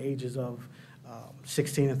between the ages of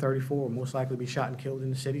 16 and 34 will most likely be shot and killed in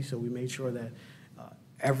the city. So we made sure that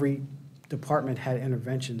every department had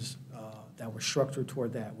interventions that were structured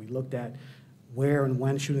toward that. We looked at where and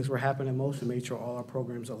when shootings were happening most and made sure all our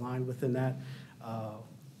programs aligned within that.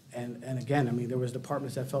 And again, there was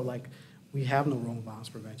departments that felt like we have no wrong violence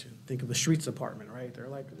prevention. Think of the streets department, right? They're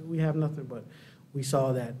like, we have nothing, but we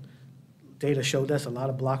saw that data showed us a lot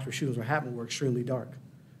of blocks where shootings were happening were extremely dark,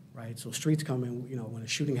 right? So streets come in, when a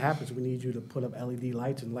shooting happens, we need you to put up LED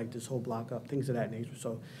lights and light this whole block up, things of that nature.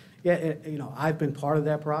 So, yeah, I've been part of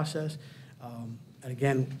that process. And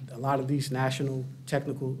again, a lot of these national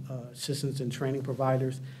technical assistance and training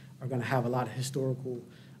providers are going to have a lot of historical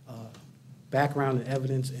background and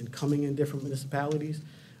evidence in coming in different municipalities.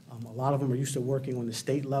 A lot of them are used to working on the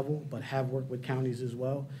state level, but have worked with counties as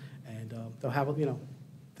well. And they'll have,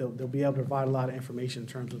 they'll be able to provide a lot of information in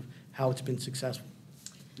terms of how it's been successful.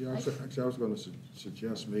 Yeah, actually, I was going to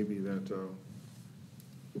suggest maybe that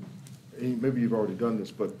maybe you've already done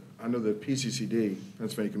this, but I know that PCCD,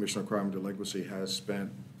 Pennsylvania Commission on Crime and Delinquency, has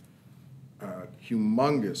spent a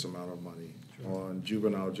humongous amount of money on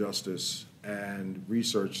juvenile justice and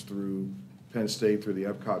research through Penn State, through the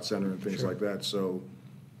Epcot Center and things like that. So,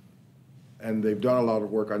 and they've done a lot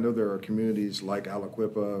of work. I know there are communities like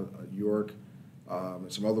Aliquippa, York,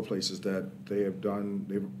 and some other places that they have done,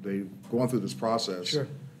 they've gone through this process,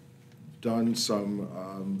 done some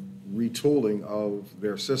retooling of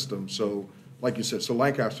their system. So, like you said, so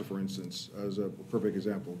Lancaster, for instance, as a perfect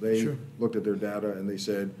example, they looked at their data and they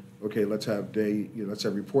said, okay, let's have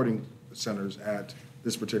reporting centers at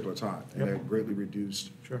this particular time. And they greatly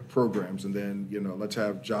reduced programs. And then, let's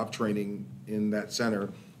have job training in that center,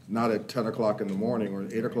 not at 10 o'clock in the morning or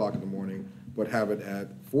 8 o'clock in the morning, but have it at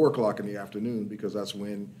 4 o'clock in the afternoon, because that's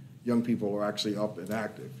when young people are actually up and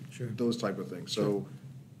active, those type of things. So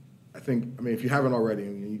I mean, if you haven't already,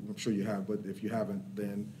 I'm sure you have, but if you haven't,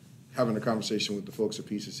 then having a conversation with the folks at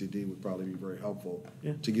PCCD would probably be very helpful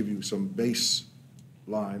to give you some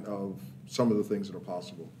baseline of some of the things that are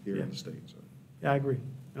possible here in the state. So. Yeah, I agree.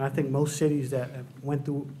 And I think most cities that have went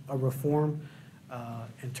through a reform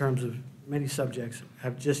in terms of many subjects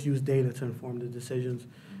have just used data to inform the decisions.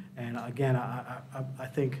 And again, I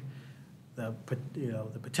think the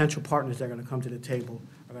potential partners that are going to come to the table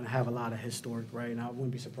are going to have a lot of historic, right? And I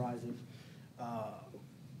wouldn't be surprised if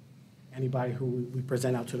anybody who we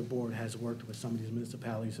present out to the board has worked with some of these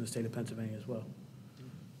municipalities in the state of Pennsylvania as well.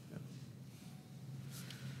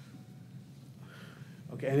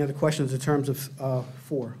 Okay, any other questions in terms of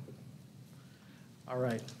 4? All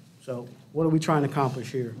right, so what are we trying to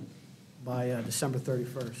accomplish here by December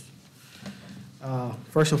 31st?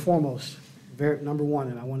 First and foremost, number one,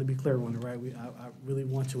 and I want to be clear on it, right? I really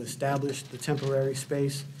want to establish the temporary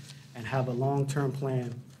space and have a long-term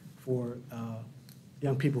plan for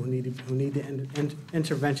young people who need the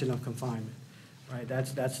intervention of confinement, right?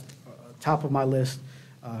 That's top of my list.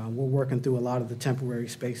 We're working through a lot of the temporary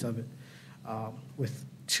space of it. With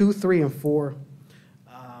 2, 3, and 4,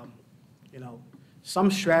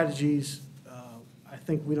 some strategies, I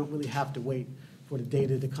think we don't really have to wait for the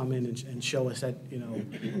data to come in and show us that,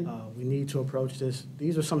 we need to approach this.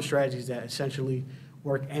 These are some strategies that essentially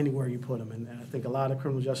work anywhere you put them, and I think a lot of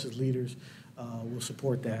criminal justice leaders will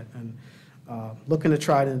support that. And looking to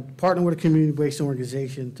try to partner with a community-based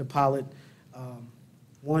organization to pilot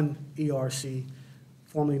one ERC,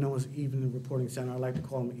 formerly known as Evening Reporting Center. I like to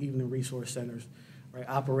call them Evening Resource Centers, right,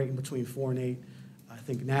 operating between 4 and 8. I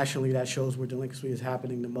think nationally that shows where delinquency is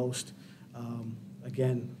happening the most.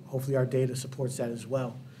 Again, hopefully our data supports that as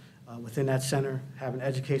well. Within that center, having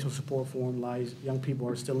educational support for them lies young people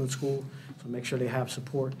who are still in school, so make sure they have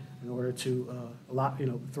support in order to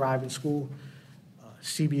thrive in school.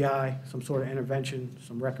 CBI, some sort of intervention,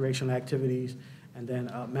 some recreational activities, and then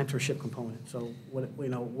a mentorship component. So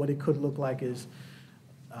what it could look like is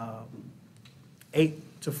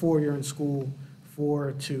 8 to 4 you're in school,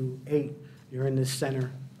 4 to 8 you're in this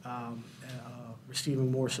center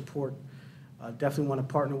receiving more support. Definitely want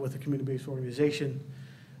to partner with a community-based organization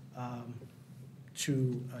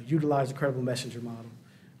to utilize the credible messenger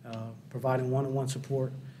model, providing one-on-one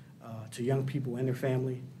support to young people and their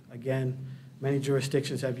family. Again, many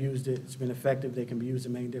jurisdictions have used it. It's been effective. They can be used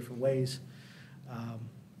in many different ways.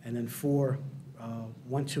 And then 4,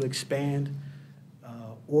 want to expand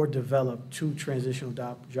or develop 2 transitional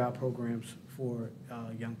job programs for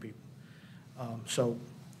young people. So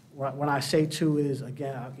when I say 2 is,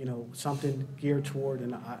 again, something geared toward,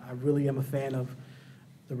 and I really am a fan of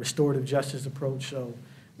the restorative justice approach. So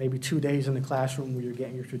maybe 2 days in the classroom where you're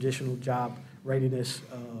getting your traditional job readiness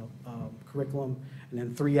curriculum, and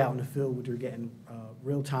then 3 out in the field where you're getting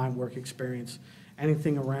real-time work experience,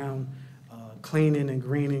 anything around cleaning and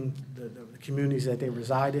greening the communities that they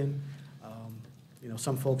reside in.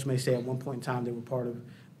 Some folks may say at one point in time they were part of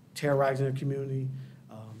terrorizing their community,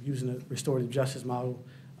 using the restorative justice model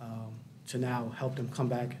to now help them come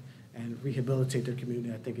back and rehabilitate their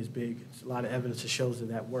community, I think is big. It's a lot of evidence that shows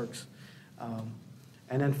that works.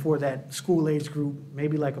 And then for that school age group,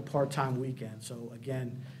 maybe like a part-time weekend. So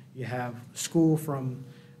again, you have school from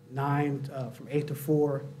 8 to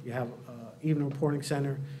 4, you have evening reporting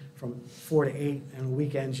center from 4 to 8, and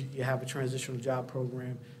weekends you have a transitional job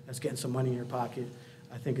program that's getting some money in your pocket.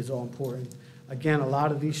 I think is all important. Again, a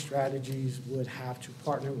lot of these strategies would have to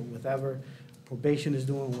partner with whatever probation is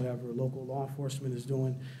doing, whatever local law enforcement is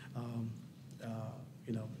doing,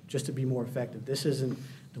 just to be more effective. This isn't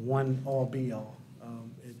the one all be all.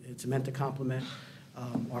 It's meant to complement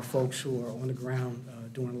our folks who are on the ground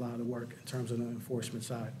doing a lot of the work in terms of the enforcement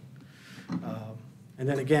side. And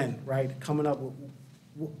then again, right, coming up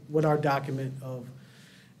with our document of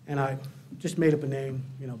And I just made up a name,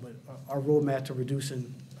 but our roadmap to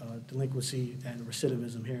reducing delinquency and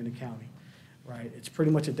recidivism here in the county, right? It's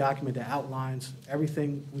pretty much a document that outlines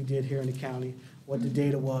everything we did here in the county, what the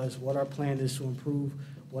data was, what our plan is to improve,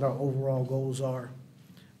 what our overall goals are.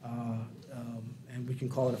 And we can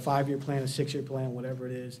call it a 5-year plan, a 6-year plan, whatever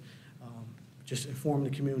it is. Just inform the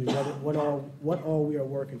community what all we are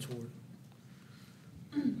working toward.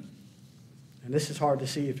 And this is hard to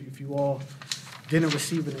see if you all didn't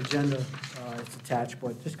receive an agenda, it's attached,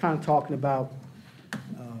 but just kind of talking about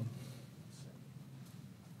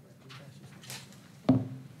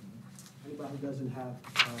anybody who doesn't have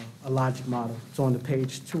a logic model. It's on the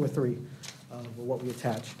page 2 or 3 of what we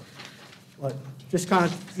attach. But just kind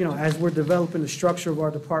of, as we're developing the structure of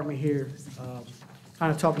our department here,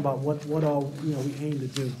 kind of talking about what all, we aim to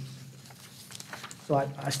do. So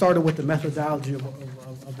I started with the methodology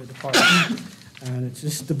of the department. And it's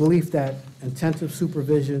just the belief that intensive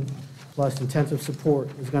supervision plus intensive support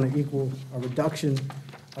is going to equal a reduction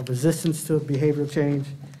of resistance to behavioral change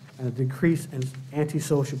and a decrease in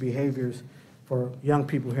antisocial behaviors for young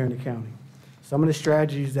people here in the county. Some of the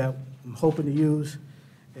strategies that I'm hoping to use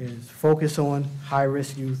is focus on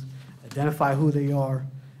high-risk youth, identify who they are,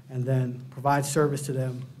 and then provide service to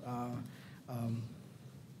them,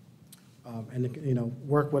 and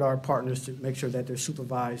work with our partners to make sure that they're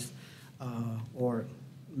supervised, or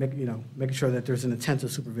making sure that there's an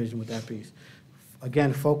intensive supervision with that piece.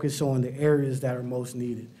 Again, focus on the areas that are most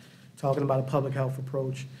needed. Talking about a public health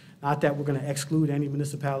approach, not that we're going to exclude any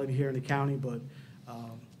municipality here in the county, but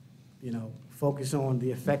focus on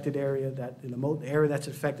the affected area, the area that's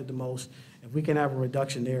affected the most. If we can have a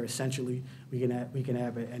reduction there, essentially, we can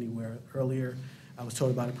have it anywhere. Earlier, I was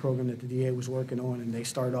told about a program that the DA was working on, and they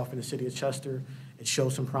started off in the city of Chester. It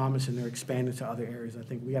shows some promise, and they're expanding to other areas. I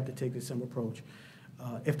think we have to take the same approach.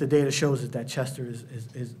 If the data shows us that Chester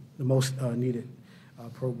is the most needed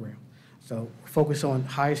program. So focus on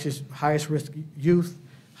highest risk youth,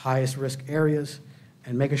 highest risk areas,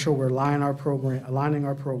 and making sure we're aligning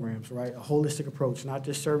our programs, right? A holistic approach, not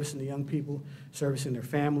just servicing the young people, servicing their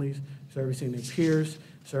families, servicing their peers,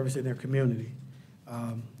 servicing their community.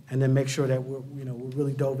 And then make sure that we're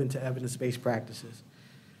really dove into evidence-based practices.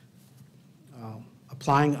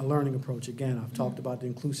 Applying a learning approach, again, I've talked about the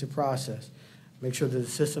inclusive process. Make sure there's a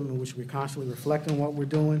system in which we're constantly reflecting what we're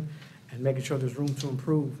doing and making sure there's room to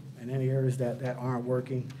improve in any areas that aren't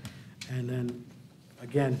working. And then,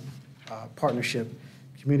 again, partnership,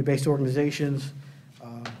 community-based organizations,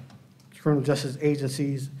 criminal justice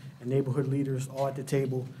agencies, and neighborhood leaders all at the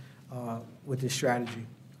table with this strategy.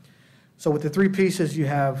 So with the 3 pieces, you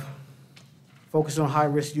have focus on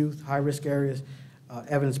high-risk youth, high-risk areas,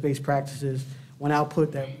 evidence-based practices. One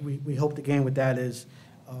output that we hope to gain with that is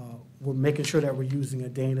we're making sure that we're using a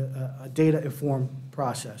data-informed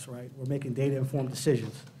process, right? We're making data-informed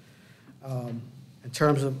decisions. In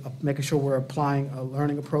terms of making sure we're applying a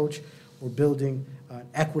learning approach, we're building an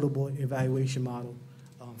equitable evaluation model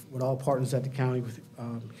with all partners at the county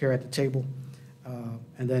here at the table.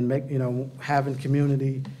 And then having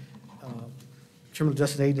community, criminal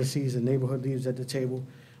justice agencies and neighborhood leaders at the table,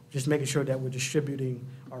 just making sure that we're distributing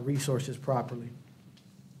our resources properly.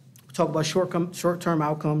 We talk about short-term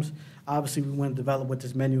outcomes. Obviously, we want to develop what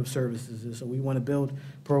this menu of services is. So we want to build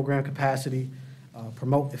program capacity,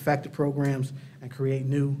 promote effective programs, and create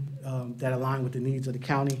new that align with the needs of the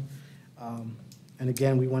county. And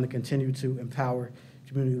again, we want to continue to empower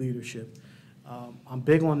community leadership. I'm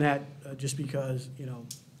big on that just because,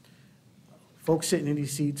 folks sitting in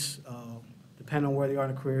these seats, depending on where they are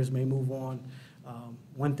in their careers, may move on.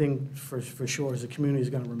 One thing for sure is the community is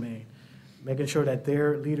going to remain. Making sure that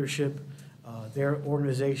their leadership, their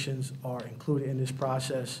organizations are included in this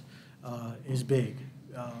process is big.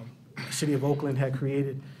 The City of Oakland had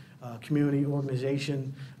created a community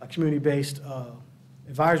organization, a community-based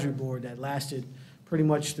advisory board that lasted pretty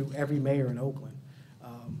much through every mayor in Oakland.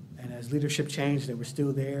 And as leadership changed, they were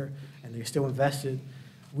still there and they're still invested.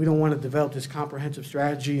 We don't want to develop this comprehensive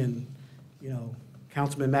strategy and,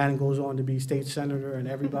 Councilman Madden goes on to be state senator and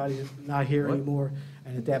everybody is not here anymore.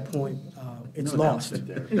 And at that point, it's lost.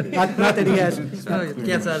 Not that he has,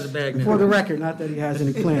 Cat's out of the bag now. for the record, not that he has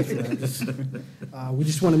any plans for that. We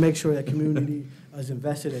just want to make sure that community is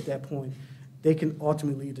invested at that point. They can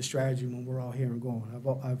ultimately lead the strategy when we're all here and going.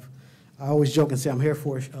 I always joke and say I'm here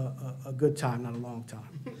for a good time, not a long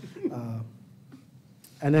time.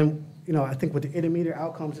 And then, I think with the intermediate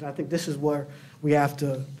outcomes, and I think this is where we have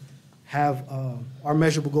to have our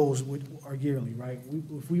measurable goals are yearly, right?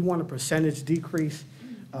 If we want a percentage decrease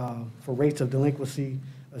for rates of delinquency,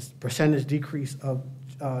 a percentage decrease of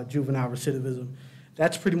juvenile recidivism,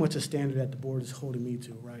 that's pretty much a standard that the board is holding me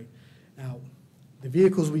to, right? Now, the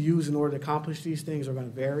vehicles we use in order to accomplish these things are going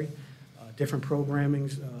to vary, different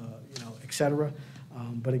programmings, et cetera.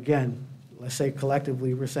 But again, let's say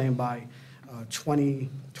collectively, we're saying by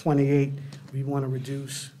 2028, we want to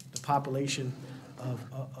reduce the population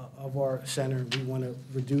of our center. We want to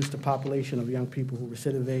reduce the population of young people who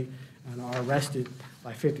recidivate and are arrested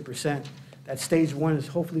by 50%. That stage one is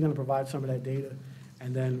hopefully going to provide some of that data,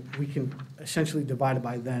 and then we can essentially divide it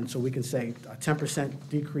by then. So we can say a 10%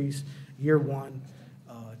 decrease year one,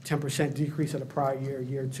 10% decrease of the prior year,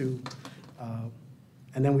 year two,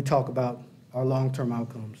 and then we talk about our long-term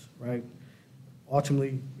outcomes, right?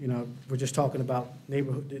 Ultimately, we're just talking about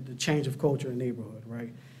neighborhood, the change of culture in neighborhood,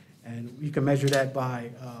 right? And you can measure that by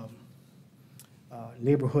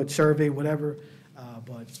neighborhood survey, whatever,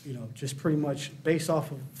 but, just pretty much based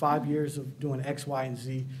off of 5 years of doing X, Y, and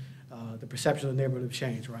Z, the perception of the neighborhood have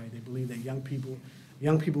changed, right? They believe that young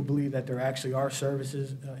people believe that there actually are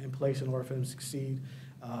services in place in order for them to succeed.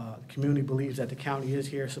 The community believes that the county is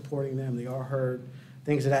here supporting them, they are heard,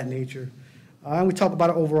 things of that nature. And we talk about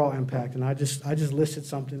our overall impact, and I just listed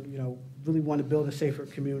something, really want to build a safer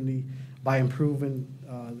community by improving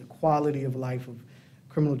the quality of life of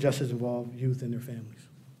criminal justice-involved youth and their families.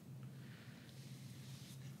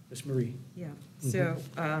 Ms. Marie. Yeah, so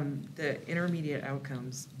the intermediate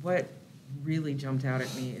outcomes, what really jumped out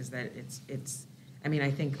at me is that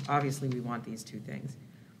I think obviously we want these two things,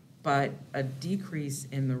 but a decrease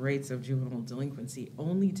in the rates of juvenile delinquency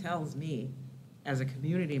only tells me, as a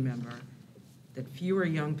community member, that fewer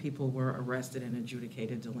young people were arrested and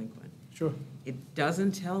adjudicated delinquent. Sure. It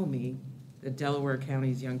doesn't tell me that Delaware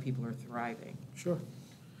County's young people are thriving. Sure.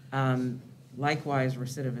 Likewise,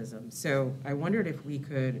 recidivism. So I wondered if we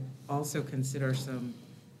could also consider some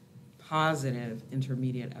positive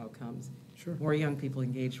intermediate outcomes. Sure. More young people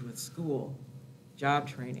engaged with school, job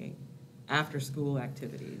training, after-school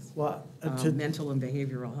activities, Well, mental and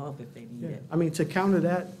behavioral health if they need it. I mean, to counter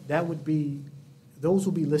that would be, those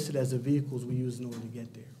will be listed as the vehicles we use in order to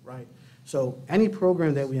get there, right? So any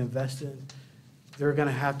program that we invest in, they're going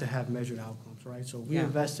to have measured outcomes, right? So we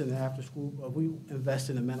invest in the after-school, we invest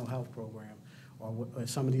in a mental health program, or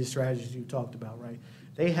some of these strategies you talked about, right?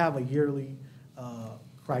 They have a yearly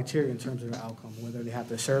criteria in terms of their outcome, whether they have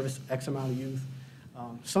to service X amount of youth.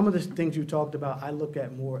 Some of the things you talked about, I look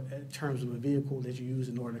at more in terms of a vehicle that you use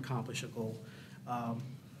in order to accomplish a goal.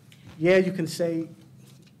 Yes, you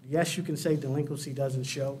can say delinquency doesn't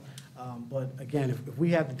show, but again, if we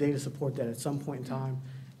have the data to support that at some point in time,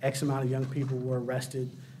 X amount of young people were arrested,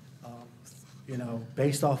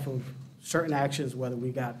 based off of certain actions, whether we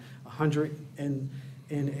got 100 in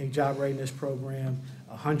a job readiness program,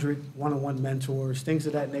 100 one-on-one mentors, things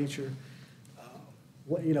of that nature,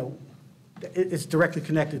 it's directly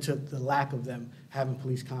connected to the lack of them having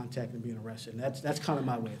police contact and being arrested. And that's kind of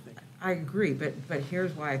my way of thinking. I agree, but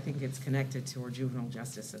here's why I think it's connected to our juvenile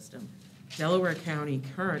justice system. Delaware County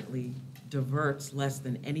currently diverts less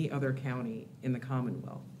than any other county in the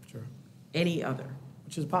Commonwealth. Sure. Any other.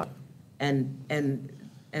 Which is positive.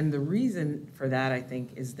 And the reason for that, I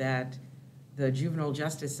think, is that the juvenile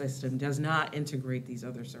justice system does not integrate these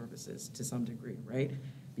other services to some degree, right?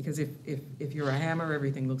 Because if you're a hammer,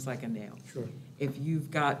 everything looks like a nail. Sure. If you've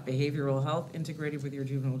got behavioral health integrated with your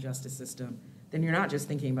juvenile justice system, then you're not just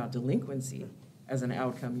thinking about delinquency as an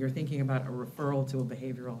outcome, you're thinking about a referral to a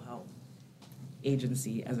behavioral health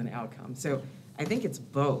agency as an outcome. So I think it's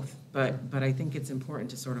both, but I think it's important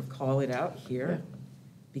to sort of call it out here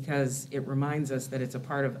because it reminds us that it's a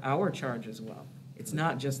part of our charge as well. It's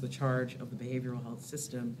not just the charge of the behavioral health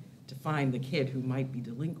system to find the kid who might be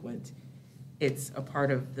delinquent. It's a part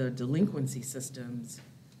of the delinquency system's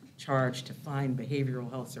charge to find behavioral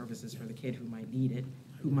health services for the kid who might need it,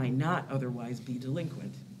 who might not otherwise be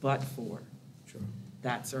delinquent, but for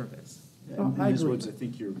that service. And Ms. Woods, I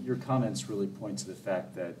think your comments really point to the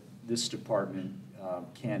fact that this department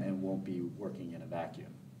can and won't be working in a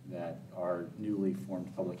vacuum, that our newly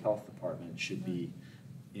formed public health department should be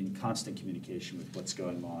in constant communication with what's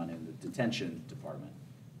going on in the detention department.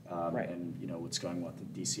 And what's going on with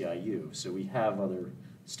the DCIU. So we have other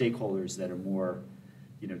stakeholders that are more,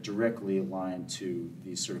 directly aligned to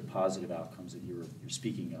these sort of positive outcomes that you're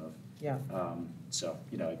speaking of. Yeah. So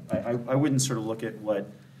I wouldn't sort of look at what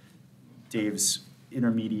Dave's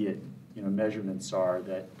intermediate measurements are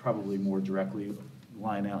that probably more directly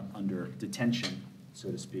line out under detention,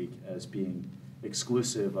 so to speak, as being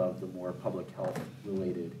exclusive of the more public health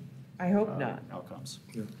related. I hope not. Outcomes.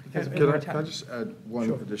 Yeah. Can I just add one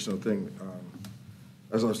additional thing?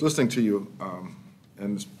 As I was listening to you,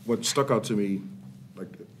 and what stuck out to me, like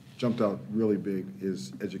jumped out really big,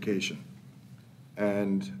 is education.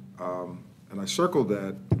 And I circled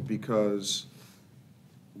that because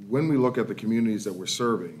when we look at the communities that we're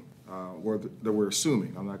serving, or that we're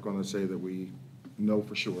assuming, I'm not going to say that we know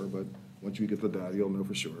for sure, but once you get the data, you'll know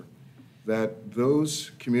for sure, that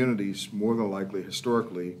those communities, more than likely,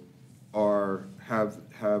 historically, have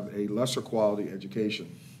a lesser quality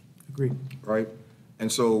education. Agreed. Right?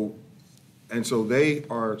 And so they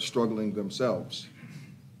are struggling themselves.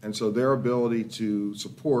 And so their ability to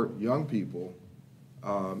support young people,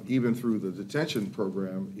 even through the detention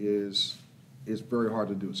program, is very hard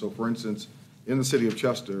to do. So for instance, in the city of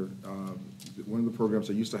Chester, one of the programs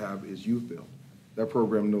they used to have is Youth Build. That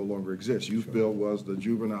program no longer exists. Youth Build was the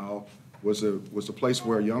Juvenile, was a place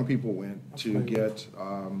where young people went to get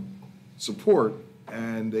support,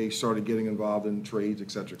 and they started getting involved in trades,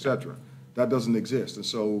 et cetera, et cetera. That doesn't exist. And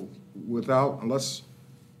so unless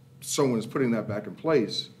someone is putting that back in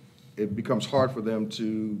place, it becomes hard for them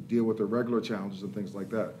to deal with their regular challenges and things like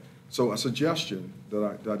that. So a suggestion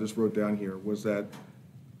that I just wrote down here was that,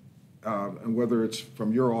 and whether it's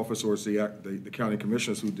from your office or it's the county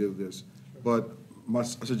commissioners who did this, but my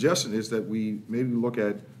suggestion is that we maybe look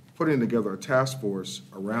at putting together a task force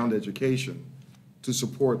around education to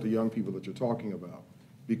support the young people that you're talking about.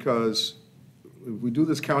 Because if we do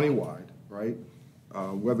this countywide, right,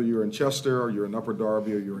 whether you're in Chester or you're in Upper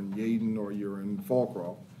Darby or you're in Yeadon or you're in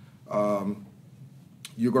Fallcroft,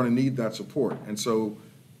 you're going to need that support. And so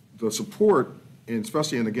the support, and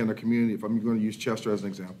especially in, again, a community, if I'm going to use Chester as an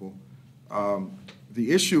example,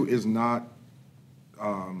 the issue is not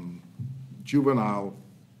juvenile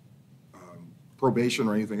probation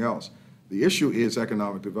or anything else. The issue is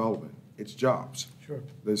economic development. It's jobs. Sure.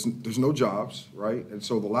 There's no jobs, right? And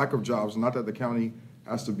so the lack of jobs, not that the county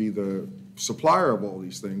has to be the supplier of all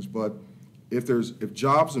these things, but if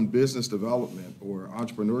jobs and business development or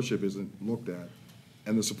entrepreneurship isn't looked at,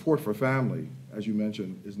 and the support for family, as you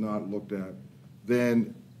mentioned, is not looked at,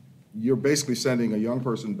 then you're basically sending a young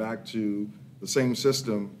person back to the same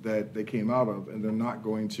system that they came out of, and they're not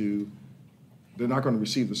going to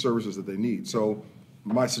receive the services that they need. So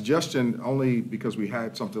my suggestion, only because we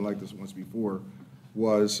had something like this once before,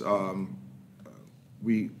 was and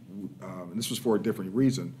this was for a different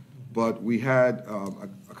reason, but we had a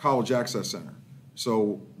college access center.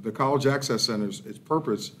 So the college access center's its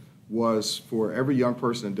purpose was for every young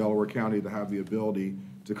person in Delaware County to have the ability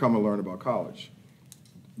to come and learn about college.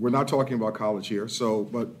 We're not talking about college here,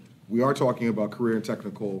 but we are talking about career and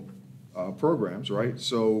technical programs, right?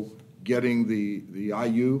 So getting the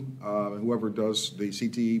IU, whoever does the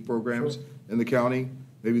CTE programs in the county,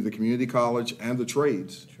 maybe the community college and the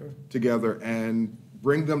trades together, and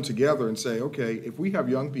bring them together and say, okay, if we have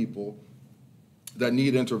young people that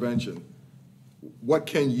need intervention, what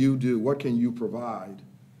can you do? What can you provide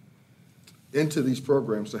into these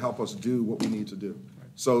programs to help us do what we need to do?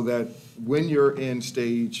 So that when you're in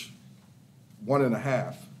stage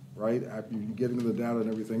 1.5, right, after you get into the data and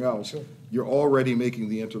everything else, you're already making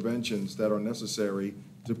the interventions that are necessary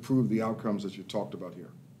to prove the outcomes that you talked about here.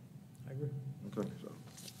 I agree. Okay, so.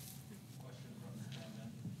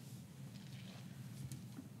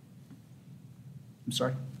 I'm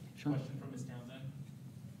sorry? Question from Ms. Townsend.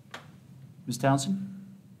 Ms. Townsend?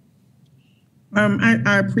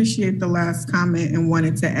 I appreciate the last comment and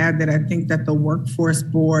wanted to add that I think that the workforce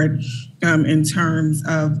board, in terms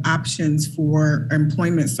of options for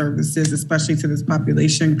employment services, especially to this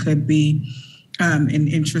population, could be an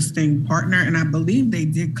interesting partner. And I believe they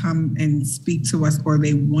did come and speak to us, or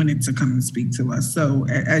they wanted to come and speak to us. So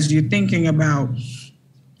as you're thinking about,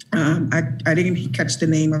 I didn't catch the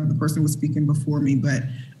name of the person who was speaking before me, but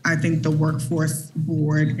I think the workforce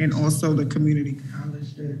board and also the community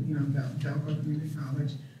college, Delaware Community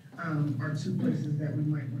College, are two places that we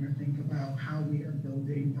might want to think about how we are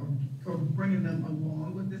building or bringing them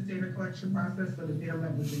along with this data collection process so that they're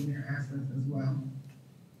leveraging their assets as well.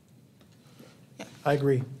 I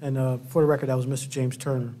agree. And for the record, that was Mr. James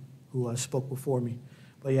Turner who spoke before me.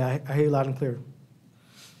 But yeah, I hear you loud and clear.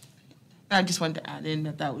 I just wanted to add in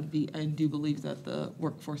that would be, I do believe that the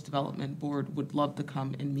Workforce Development Board would love to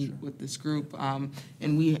come and meet with this group.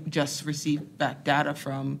 And we just received back data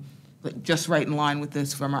from, just right in line with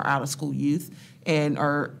this, from our out-of-school youth, and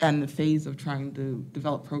are in the phase of trying to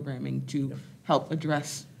develop programming to help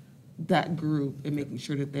address that group and making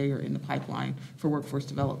sure that they are in the pipeline for workforce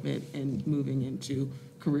development and moving into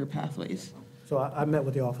career pathways. So I met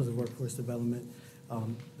with the Office of Workforce Development.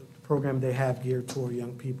 The program they have geared toward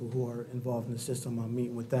young people who are involved in the system. I'm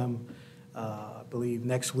meeting with them, I believe,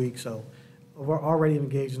 next week. So we're already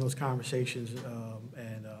engaged in those conversations,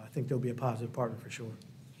 and I think they'll be a positive partner for sure.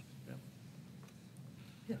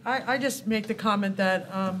 I just make the comment that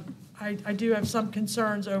I do have some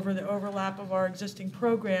concerns over the overlap of our existing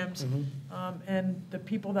programs, and the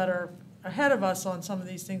people that are ahead of us on some of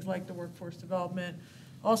these things like the workforce development.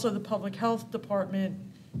 Also, the public health department,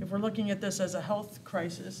 if we're looking at this as a health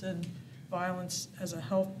crisis and violence as a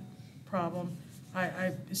health problem,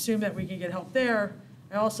 I assume that we can get help there.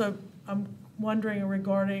 I'm wondering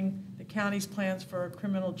regarding the county's plans for a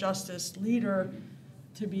criminal justice leader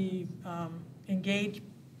to be engaged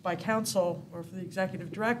by council or for the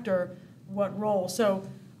executive director, what role? So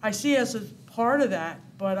I see us as part of that,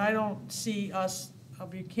 but I don't see us, I'll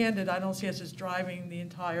be candid, I don't see us as driving the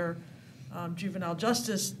entire juvenile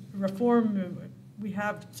justice reform movement. We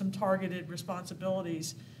have some targeted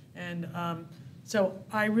responsibilities. And so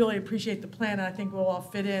I really appreciate the plan. I think we'll all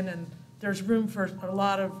fit in, and there's room for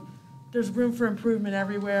improvement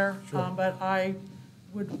everywhere. Sure. But I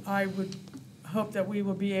would hope that we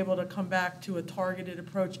will be able to come back to a targeted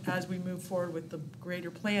approach as we move forward with the greater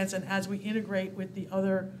plans and as we integrate with the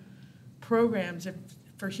other programs.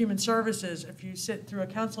 For human services, if you sit through a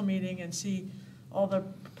council meeting and see all the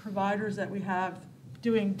providers that we have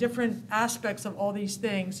doing different aspects of all these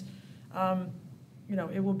things,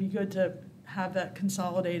 it will be good to have that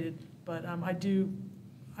consolidated. But I do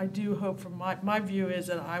hope, from my view is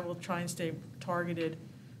that I will try and stay targeted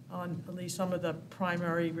on at least some of the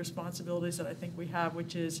primary responsibilities that I think we have,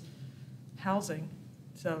 which is housing.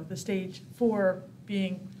 So the stage 4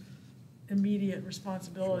 being immediate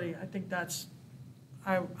responsibility, I think that's,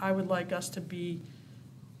 I would like us to be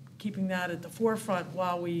keeping that at the forefront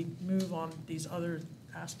while we move on these other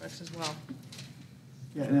aspects as well.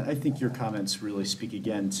 Yeah, and I think your comments really speak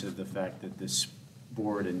again to the fact that this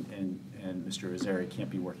board and Mr. Rosari can't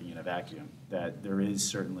be working in a vacuum, that there is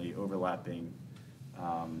certainly overlapping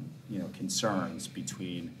concerns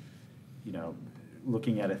between,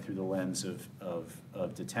 looking at it through the lens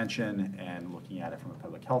of detention and looking at it from a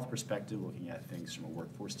public health perspective, looking at things from a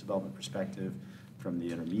workforce development perspective, from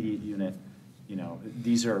the intermediate unit.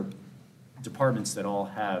 These are departments that all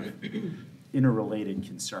have interrelated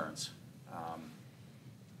concerns.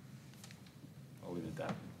 I'll leave it at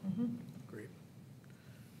that. Great.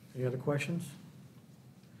 Any other questions?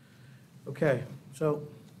 Okay, so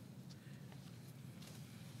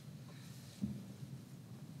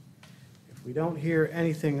if we don't hear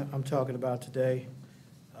anything I'm talking about today,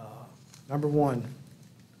 number one,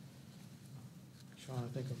 trying to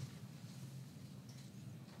think of,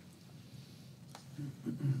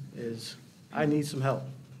 is I need some help.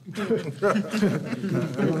 I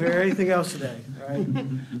don't hear anything else today, all right?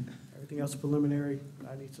 Everything else preliminary,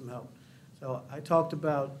 I need some help. So I talked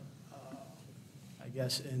about, I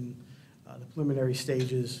guess, in the preliminary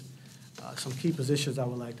stages, some key positions I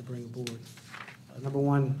would like to bring aboard. Number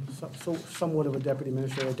one, somewhat of a deputy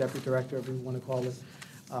administrator, deputy director, if you want to call it.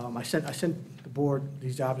 I sent the board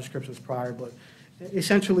these job descriptions prior, but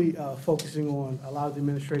essentially focusing on a lot of the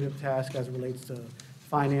administrative tasks as it relates to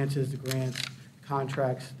finances, the grants,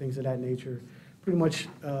 contracts, things of that nature. Pretty much,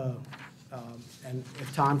 and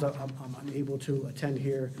at times I'm unable to attend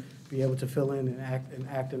here, be able to fill in and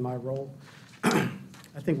act in my role.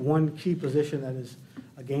 I think one key position that is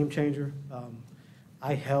a game changer,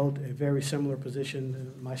 I held a very similar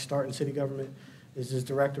position in my start in city government, is this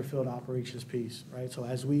director of field operations piece, right? So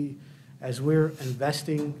as we're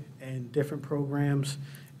investing in different programs,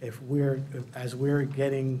 as we're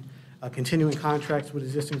getting continuing contracts with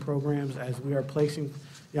existing programs, as we are placing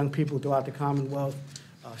young people throughout the Commonwealth,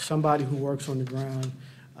 somebody who works on the ground,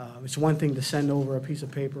 it's one thing to send over a piece of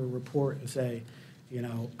paper, a report, and say,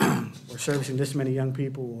 we're servicing this many young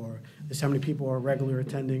people, or this how many people are regular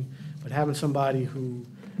attending, but having somebody who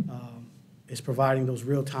is providing those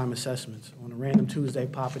real-time assessments on a random Tuesday,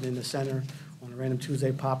 popping in the center, on a random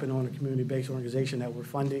Tuesday, popping on a community-based organization that we're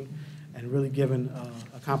funding, and really giving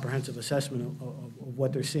a comprehensive assessment of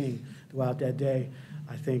what they're seeing throughout that day,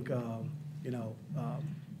 I think,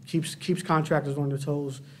 keeps contractors on their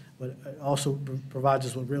toes, but it also provides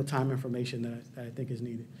us with real-time information that I think is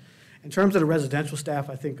needed. In terms of the residential staff,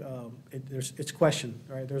 I think it's questioned,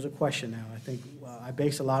 right? There's a question now. I think I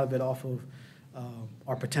base a lot of it off of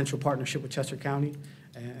our potential partnership with Chester County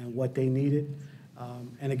and what they needed.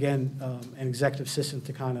 And again, an executive assistant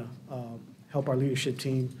to kind of help our leadership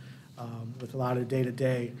team with a lot of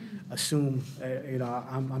day-to-day. Assume,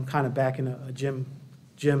 I'm kind of backing a Jim,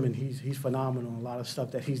 and he's phenomenal. A lot of stuff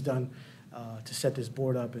that he's done to set this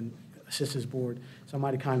board up and assist his board.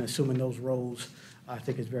 Somebody kind of assuming those roles, I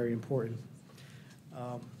think, is very important.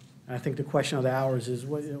 And I think the question of the hours is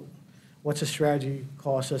what's a strategy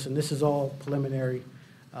cost us? And this is all preliminary,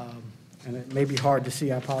 and it may be hard to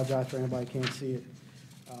see. I apologize for anybody who can't see it.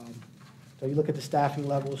 So you look at the staffing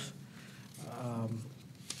levels.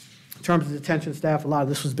 In terms of detention staff, a lot of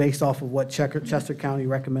this was based off of what Chester County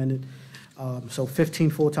recommended. So 15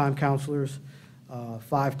 full-time counselors,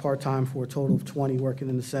 5 part-time for a total of 20 working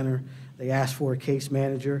in the center. They asked for a case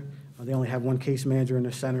manager. They only have one case manager in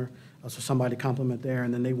their center, so somebody to complement there.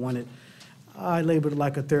 And then they wanted, I labeled it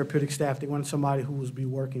like a therapeutic staff. They wanted somebody who would be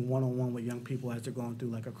working one-on-one with young people as they're going through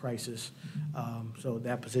like a crisis. So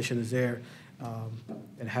that position is there.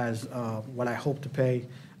 It has what I hope to pay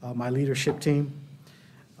my leadership team.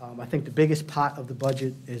 I think the biggest pot of the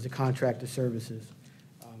budget is the contracted services.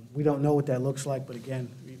 We don't know what that looks like, but again,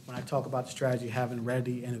 when I talk about the strategy, having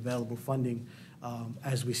ready and available funding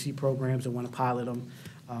as we see programs and want to pilot them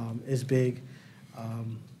is big.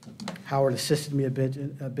 Howard assisted me a bit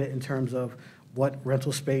in terms of what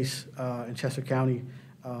rental space in Chester County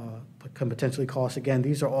can potentially cost. Again,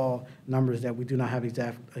 these are all numbers that we do not have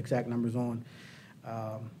exact numbers on.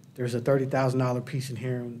 There's a $30,000 piece in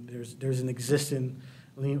here. And there's an existing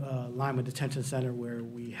Lima Detention Center where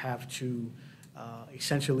we have to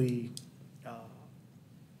essentially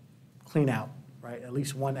clean out, right? At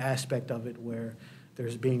least one aspect of it where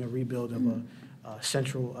there's being a rebuild of a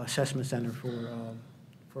central assessment center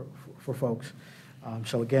for folks.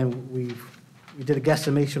 So again, we did a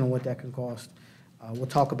guesstimation on what that can cost. We'll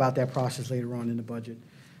talk about that process later on in the budget.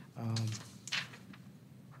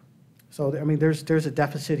 So I mean, there's a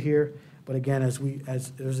deficit here, but again, as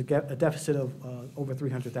there's a deficit of over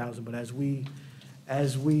 300,000. But as we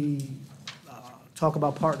talk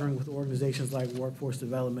about partnering with organizations like Workforce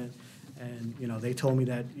Development, and they told me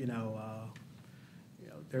that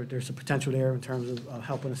there's a potential there in terms of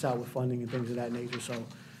helping us out with funding and things of that nature. So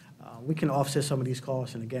we can offset some of these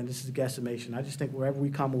costs. And again, this is a guesstimation. I just think wherever we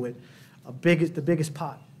come with the biggest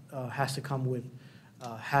pot has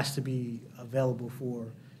to be available for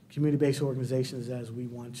community-based organizations as we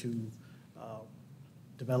want to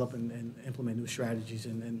develop and implement new strategies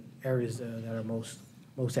in areas that are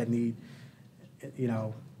most at need.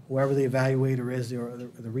 Whoever the evaluator is, or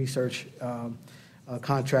the research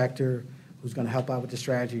contractor who's going to help out with the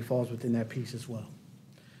strategy falls within that piece as well.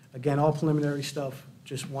 Again, all preliminary stuff.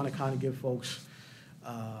 Just want to kind of give folks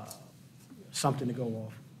something to go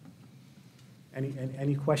off.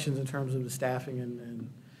 Any questions in terms of the staffing and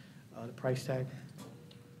the price tag?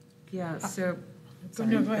 Yeah, so. Go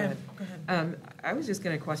ahead. I was just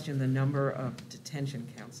going to question the number of detention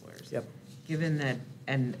counselors. Yep. Given that,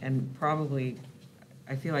 and probably,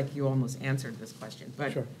 I feel like you almost answered this question,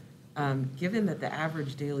 but Sure. Given that the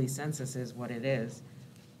average daily census is what it is,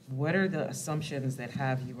 what are the assumptions that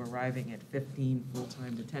have you arriving at 15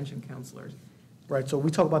 full-time detention counselors? Right, so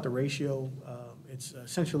we talk about the ratio. It's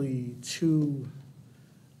essentially 2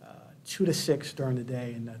 to 6 during the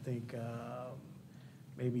day, and I think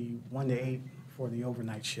maybe 1 to 8 for the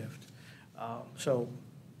overnight shift. So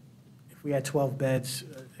if we had 12 beds,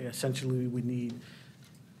 essentially we would need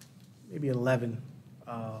maybe 11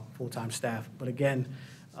 full-time staff. But again,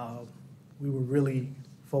 we were really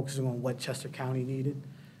focusing on what Chester County needed.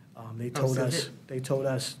 They told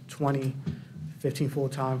us 20, 15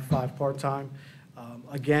 full-time, 5 part-time.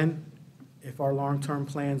 Again, if our long-term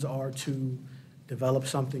plans are to develop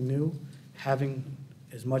something new, having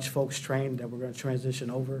as much folks trained that we're going to transition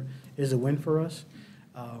over is a win for us.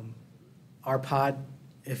 Our pod,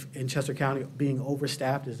 if in Chester County, being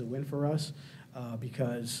overstaffed is a win for us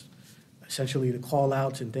because essentially the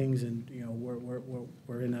call-outs and things, and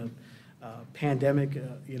we're in a pandemic.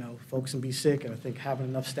 Folks can be sick, and I think having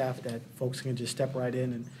enough staff that folks can just step right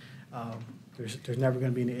in, and there's never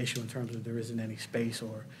going to be any issue in terms of there isn't any space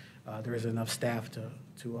or there isn't enough staff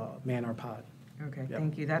to man our pod. Okay, Yep.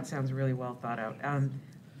 Thank you. That sounds really well thought out.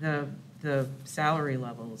 The salary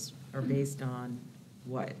levels are based on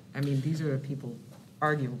what? I mean, these are the people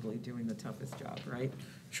arguably doing the toughest job, right?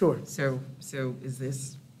 Sure. So is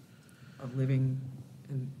this a living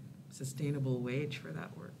and sustainable wage for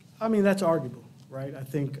that work? I mean, that's arguable, right? I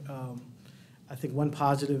think one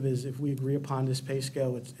positive is if we agree upon this pay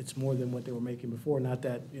scale, it's more than what they were making before. Not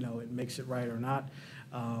that it makes it right or not.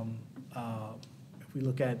 If we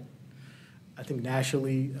look at, I think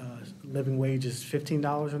nationally, living wage is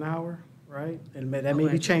 $15 an hour, right? And that may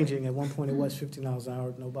be changing. At one point, it was $15 an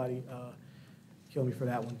hour. Nobody kill me for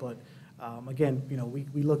that one. But again,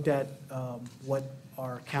 we looked at what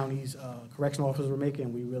our county's correctional officers were making,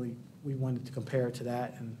 and we wanted to compare it to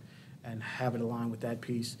that and have it align with that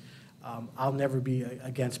piece. I'll never be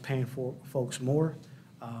against paying for folks more,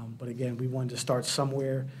 but again, we wanted to start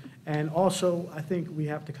somewhere. And also, I think we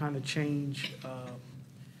have to kind of change,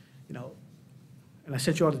 and I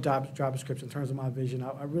sent you all the job description in terms of my vision.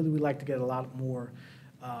 I really would like to get a lot more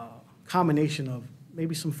combination of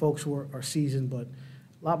maybe some folks who are seasoned, but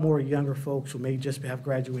a lot more younger folks who may just have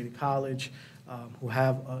graduated college, who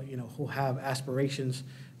have, who have aspirations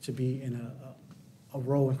to be in a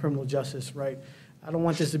role in criminal justice, right? I don't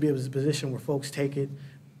want this to be a position where folks take it,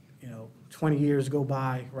 20 years go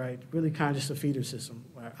by, right? Really kind of just a feeder system.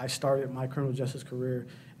 I started my criminal justice career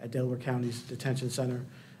at Delaware County's Detention Center,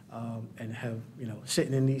 and have,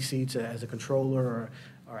 sitting in these seats as a controller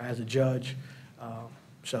or as a judge.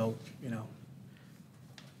 So,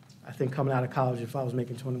 I think coming out of college, if I was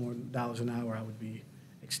making $20 more an hour, I would be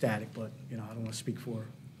ecstatic, but, I don't want to speak for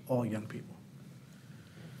all young people.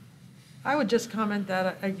 I would just comment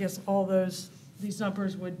that I guess all these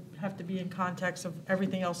numbers would have to be in context of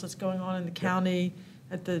everything else that's going on in the county,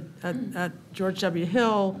 at George W.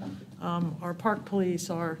 Hill, our park police,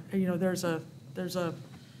 there's a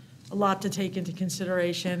lot to take into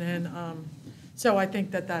consideration, and so I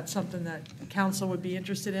think that that's something that council would be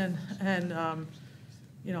interested in, and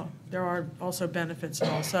there are also benefits and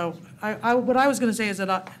all. So what I was going to say is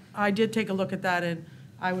that I did take a look at that, and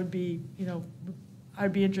I would be,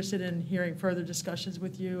 I'd be interested in hearing further discussions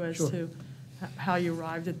with you as to how you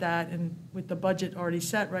arrived at that, and with the budget already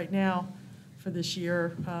set right now for this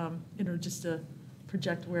year, just to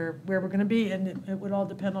project where we're going to be, and it would all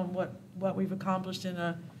depend on what we've accomplished in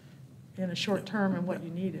a short term and what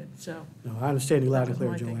you needed. So. No, I understand you loud and That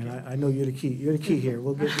was clear, my Joanne. thinking. I know you're the key. You're the key here.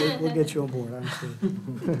 We'll get you on board. I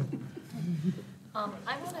understand. I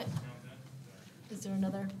want to, is there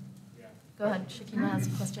another? Go ahead, Shakima has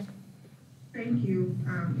a question. Thank you,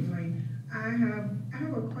 Elaine. I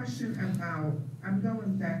have a question about, I'm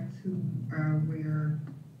going back to where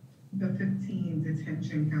the 15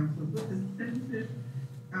 detention counselors, with the census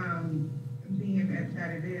being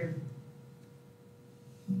that it is,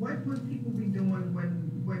 what would people be doing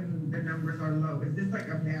when the numbers are low? Is this like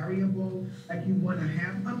a variable, like you want to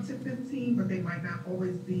have up to 15, but they might not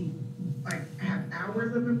always be, like, have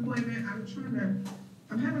hours of employment?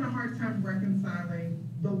 I'm having a hard time reconciling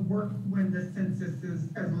the work when the census is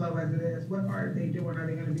as low as it is. What are they doing? Are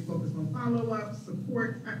they going to be focused on follow-up,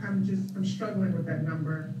 support? I'm struggling with that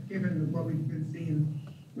number, given what we've been seeing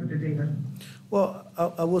with the data. Well,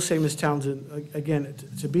 I will say, Ms. Townsend, again,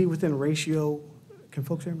 to be within ratio, can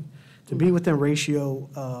folks hear me? To be within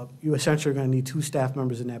ratio, you essentially are going to need 2 staff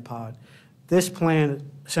members in that pod. This plan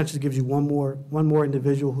essentially gives you one more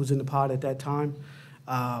individual who's in the pod at that time.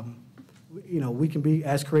 We can be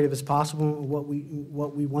as creative as possible in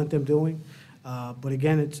what we want them doing. But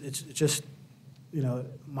again, it's just,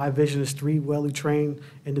 my vision is 3 well-trained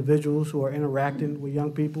individuals who are interacting with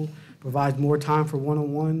young people, provides more time for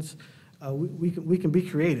one-on-ones. We can be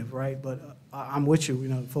creative, right? But I'm with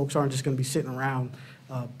you. Folks aren't just going to be sitting around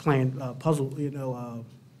playing puzzle,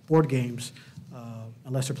 board games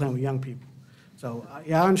unless they're playing with young people. So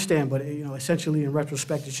yeah, I understand, but essentially in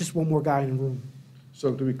retrospect, it's just one more guy in the room.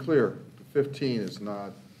 So to be clear, 15 is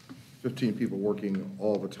not 15 people working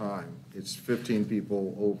all the time. It's 15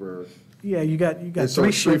 people over. Yeah, you got So 3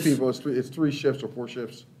 it's shifts. 3 people, it's 3 shifts or 4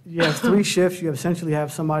 shifts? You have 3 shifts. You essentially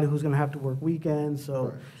have somebody who's going to have to work weekends.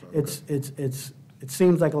 So Right, it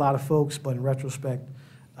seems like a lot of folks, but in retrospect,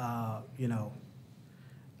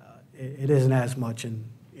 it isn't as much, and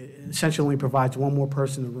it essentially only provides one more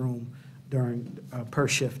person in the room during per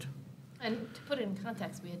shift. And to put it in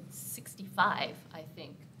context, we had 65, I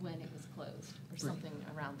think, when it was closed, or something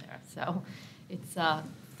around there. So it's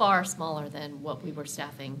far smaller than what we were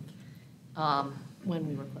staffing when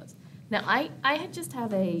we were closed. Now, I just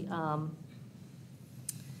have a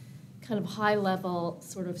kind of high-level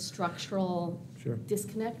sort of structural Sure.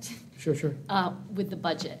 disconnect Sure. with the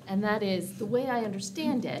budget. And that is, the way I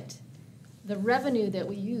understand it, the revenue that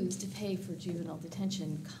we use to pay for juvenile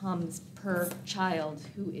detention comes per child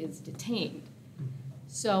who is detained.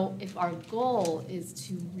 So if our goal is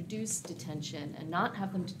to reduce detention and not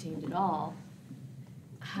have them detained at all,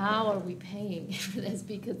 how are we paying for this?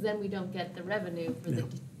 Because then we don't get the revenue for the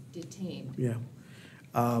detained. Yeah.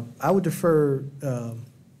 I would defer,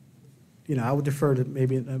 I would defer to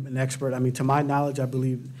maybe an expert. I mean, to my knowledge, I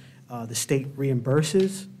believe the state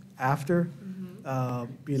reimburses after, I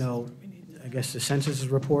guess the census is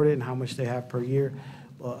reported and how much they have per year.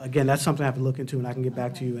 Well, again, that's something I have to look into, and I can get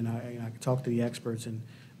back to you, and I can talk to the experts and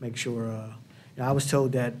make sure. I was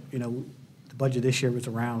told that, the budget this year was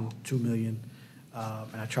around $2 million,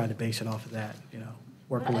 and I tried to base it off of that,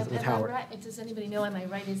 working with Howard. Am I right? Does anybody know, am I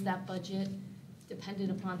right, is that budget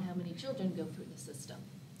dependent upon how many children go through the system?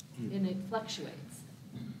 And it fluctuates.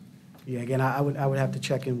 Yeah, again, I would have to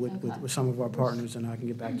check in with some of our partners, and I can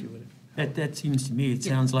get back to you with it. That seems to me, it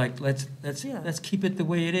sounds like, let's keep it the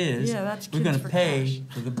way it is. Yeah, that's We're gonna kids for pay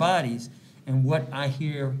cash. for the bodies, And what I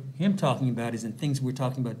hear him talking about is, and things we're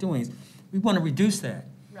talking about doing, is we want to reduce that.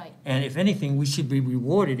 Right. And if anything, we should be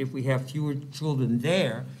rewarded if we have fewer children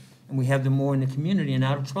there and we have them more in the community and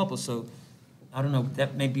out of trouble. So, I don't know,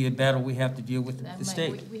 that may be a battle we have to deal with That the might-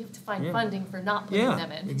 state. We have to find Yeah. funding for not putting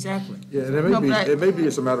them Yeah, in. exactly. Yeah, and No, but it may be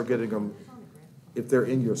it's a matter of getting them, if they're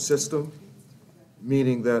in your system,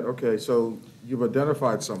 meaning that, okay, so you've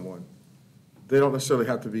identified someone. They don't necessarily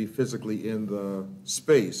have to be physically in the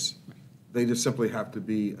space. They just simply have to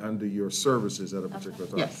be under your services at a particular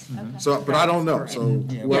time. Yes. Okay. So, but I don't know, so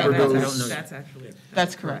Yeah, whoever yeah, that's- goes. That's actually.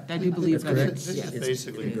 That's correct. I do believe that correct. it's, This yes. is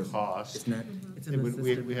basically cost. It's not, It's in the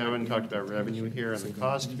We system. haven't talked about revenue here, and the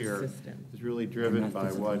cost here System. is really driven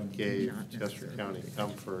by what gave Chester County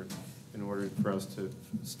comfort in order for us to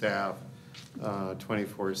staff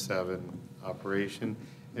 24/7 operation.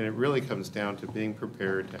 And it really comes down to being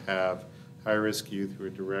prepared to have high-risk youth who are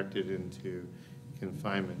directed into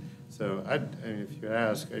confinement. So I mean, if you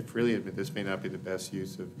ask, I freely admit this may not be the best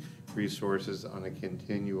use of resources on a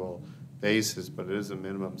continual basis, but it is a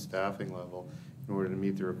minimum staffing level in order to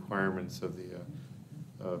meet the requirements of the,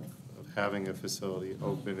 of having a facility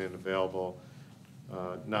open and available,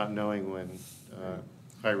 not knowing when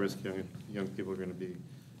high-risk young people are going to be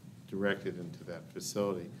directed into that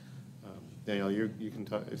facility. Daniel, you can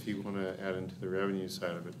talk, if you want to add into the revenue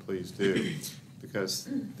side of it, please do, because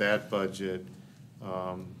that budget,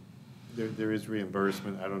 there is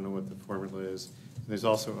reimbursement. I don't know what the formula is. And there's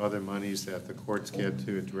also other monies that the courts get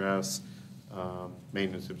to address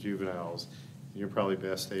maintenance of juveniles. You're probably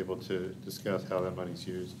best able to discuss how that money's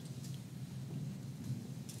used.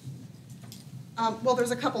 Well,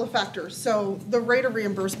 there's a couple of factors. So the rate of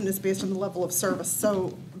reimbursement is based on the level of service.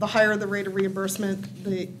 So the higher the rate of reimbursement,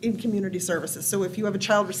 the in-community services. So if you have a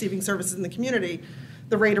child receiving services in the community,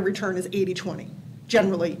 the rate of return is 80-20,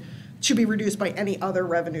 generally, to be reduced by any other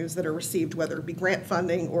revenues that are received, whether it be grant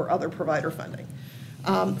funding or other provider funding.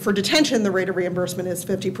 For detention, the rate of reimbursement is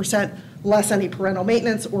 50%, less any parental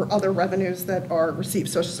maintenance or other revenues that are received,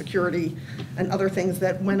 Social Security and other things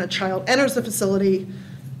that when a child enters the facility,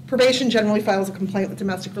 probation generally files a complaint with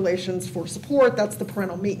domestic relations for support. That's the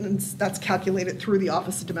parental maintenance. That's calculated through the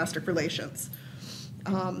Office of Domestic Relations.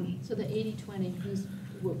 So the 80-20,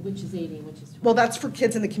 which is 80 and which is 20? Well, that's for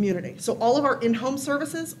kids in the community. So all of our in-home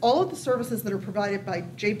services, all of the services that are provided by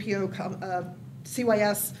JPO,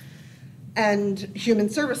 CYS, and Human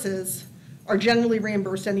Services are generally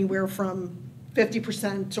reimbursed anywhere from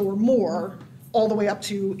 50% or more, all the way up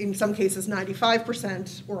to, in some cases,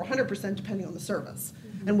 95% or 100%, depending on the service,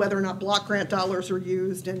 and whether or not block grant dollars are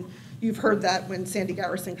used. And you've heard that when Sandy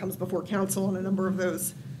Garrison comes before council on a number of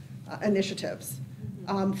those initiatives.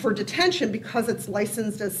 For detention, because it's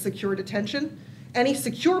licensed as secure detention, any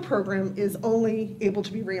secure program is only able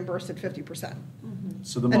to be reimbursed at 50%.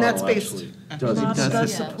 So the And that's model based- actually The does model exist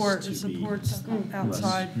does support, to it be supports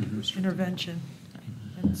outside intervention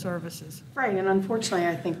and services. Right, and unfortunately,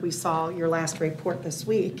 I think we saw your last report this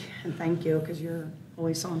week, and thank you, because you're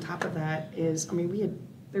always so on top of that, is, I mean,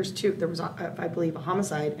 there was, I believe, a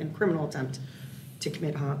homicide and criminal attempt to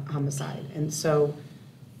commit homicide. And so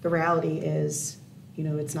the reality is,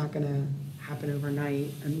 it's not going to happen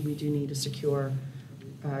overnight, and we do need a secure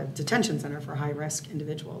detention center for high-risk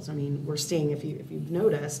individuals. I mean, we're seeing, if you've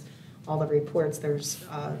noticed, all the reports, there's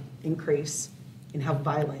increase in how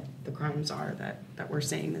violent the crimes are that we're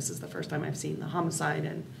seeing. This is the first time I've seen the homicide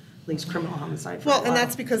and at least criminal homicide for a while. Well, and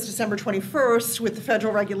that's because December 21st, with the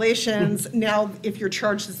federal regulations, now if you're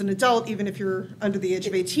charged as an adult, even if you're under the age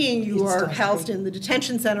of 18, you It's are still housed state. in the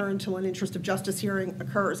detention center until an interest of justice hearing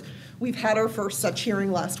occurs. We've had our first such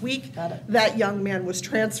hearing last week. Got it. That young man was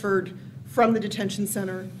transferred from the detention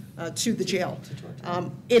center to the jail.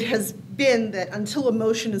 It has been that until a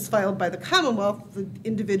motion is filed by the Commonwealth, the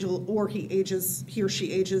individual, or he or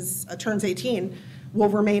she ages, turns 18, will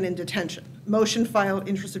remain in detention. Motion filed,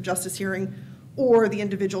 interest of justice hearing, or the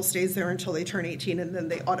individual stays there until they turn 18, and then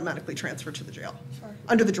they automatically transfer to the jail,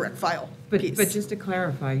 under the direct file piece. But just to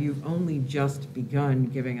clarify, you've only just begun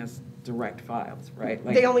giving us direct files, right?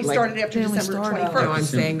 They only started after They only December started. 21st. No, I'm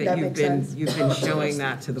saying that That you've makes been, sense. you've been showing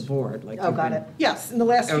that to the board, like Oh, you've got been- it. Yes, in the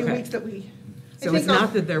last few Okay. weeks that we. I So think it's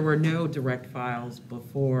not that there were no direct files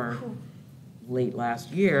before late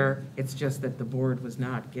last year, it's just that the board was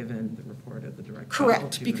not given the report of the direct file.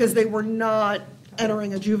 Correct, to- because they were not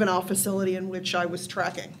entering a juvenile facility in which I was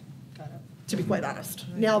tracking, Got it. to be quite honest.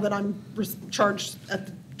 Now that I'm charged at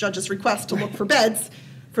the judge's request to look for beds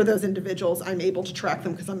for those individuals, I'm able to track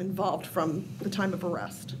them because I'm involved from the time of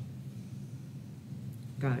arrest.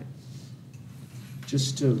 Got it.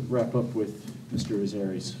 Just to wrap up with Mr.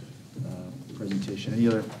 Rosari's presentation, any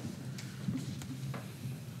other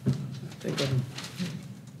think that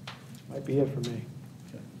might be it for me.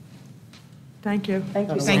 Thank you.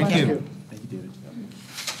 Thank you so Thank much. you. Thank you, David.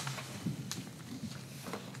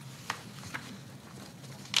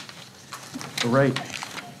 All right.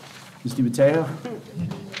 Ms. DiMatteo?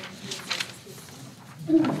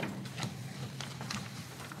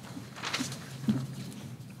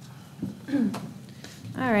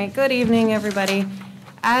 All right, good evening, everybody.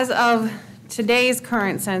 As of today's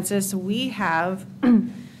current census, we have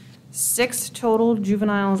 6 total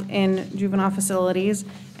juveniles in juvenile facilities,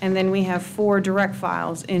 and then we have 4 direct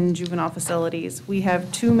files in juvenile facilities. We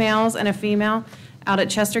have 2 males and a female out at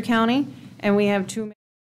Chester County, and we have 2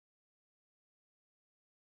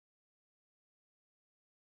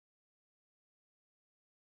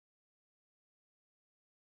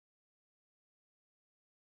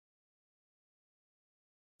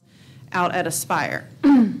 out at Aspire.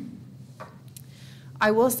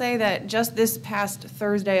 I will say that just this past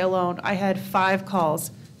Thursday alone, I had 5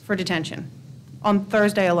 calls for detention on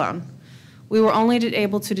Thursday alone. We were only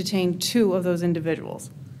able to detain 2 of those individuals.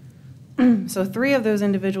 So 3 of those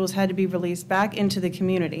individuals had to be released back into the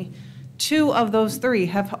community. 2 of those 3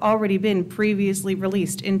 have already been previously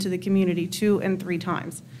released into the community 2 and 3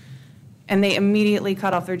 times. And they immediately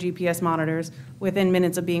cut off their GPS monitors within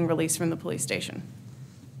minutes of being released from the police station.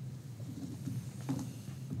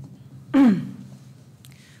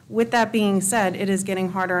 With that being said, it is getting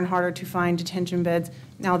harder and harder to find detention beds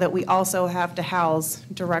now that we also have to house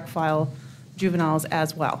direct file juveniles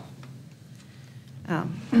as well.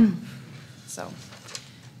 So,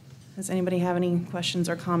 does anybody have any questions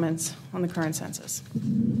or comments on the current census?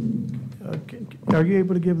 Are you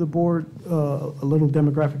able to give the board a little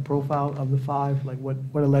demographic profile of the 5? Like what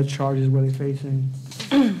alleged charges were they facing?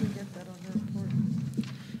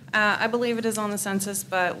 I believe it is on the census,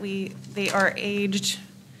 but they are aged,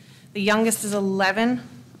 the youngest is 11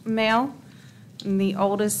 male, and the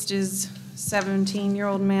oldest is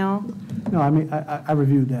 17-year-old male. No, I mean, I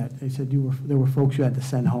reviewed that. They said there were folks you had to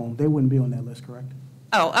send home. They wouldn't be on that list, correct?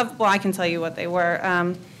 Oh, well, I can tell you what they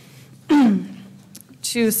were. 2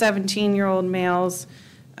 17-year-old males,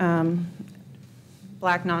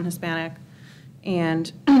 black, non-Hispanic,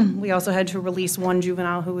 and we also had to release 1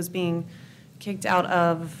 juvenile who was being kicked out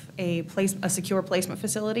of a secure placement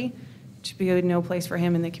facility to be no place for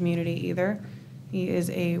him in the community either. He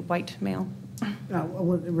is a white male. I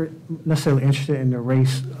wasn't necessarily interested in the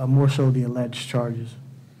race, more so the alleged charges.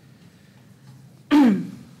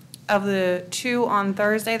 Of the 2 on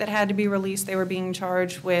Thursday that had to be released, they were being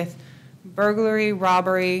charged with burglary,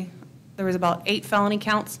 robbery. There was about 8 felony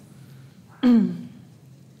counts. 8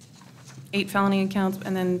 felony counts,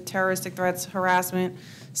 and then terroristic threats, harassment,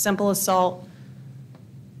 simple assault.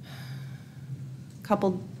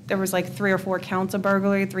 There was like 3 or 4 counts of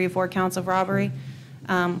burglary, 3 or 4 counts of robbery.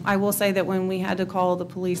 I will say that when we had to call the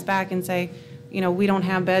police back and say, we don't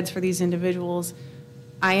have beds for these individuals,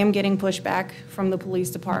 I am getting pushback from the police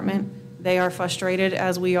department. They are frustrated,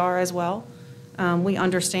 as we are as well. We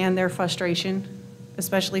understand their frustration,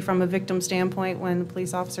 especially from a victim standpoint, when the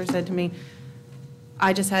police officer said to me,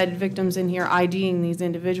 I just had victims in here IDing these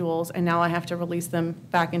individuals, and now I have to release them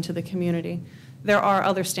back into the community. There are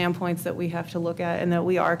other standpoints that we have to look at and that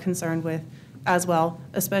we are concerned with as well,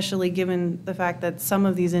 especially given the fact that some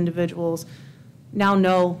of these individuals now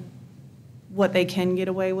know what they can get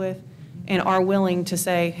away with and are willing to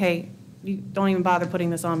say, hey, you don't even bother putting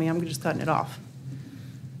this on me, I'm just cutting it off.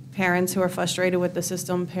 Parents who are frustrated with the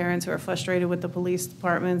system, parents who are frustrated with the police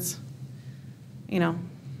departments,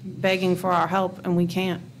 begging for our help, and we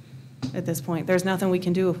can't at this point. There's nothing we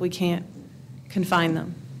can do if we can't confine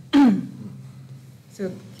them. So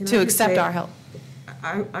can I to just accept say- our help.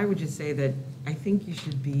 I would just say that I think you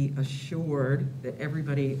should be assured that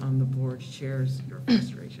everybody on the board shares your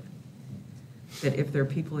frustration. That if there are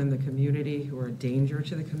people in the community who are a danger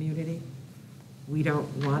to the community, we don't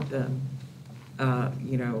want them,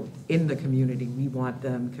 in the community. We want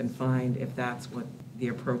them confined if that's what the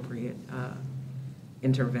appropriate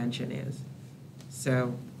intervention is.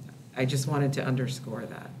 So I just wanted to underscore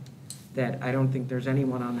that I don't think there's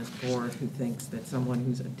anyone on this board who thinks that someone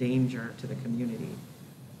who's a danger to the community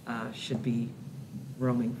should be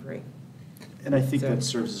roaming free. And I think that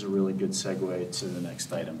serves as a really good segue to the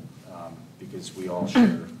next item, because we all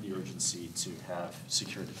share the urgency to have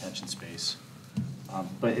secure detention space.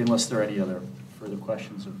 But unless there are any other further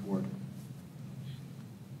questions of the board.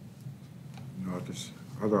 No, there's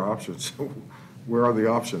other options. Where are the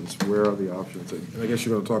options? Where are the options? And I guess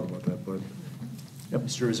you're going to talk about that, but. Yep,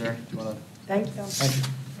 Mr. Rosario, do you want to? Thank you. Thank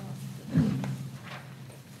you.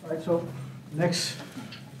 All right, so next,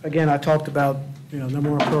 again, I talked about, number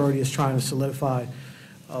 1 priority is trying to solidify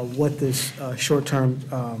what this short-term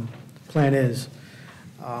plan is.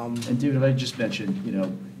 And David, if I just mentioned,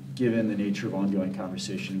 given the nature of ongoing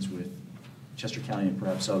conversations with Chester County and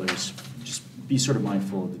perhaps others, just be sort of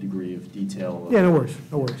mindful of the degree of detail. Yeah, no worries,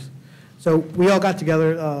 no worries. So we all got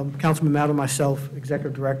together, Councilman Maddow, myself,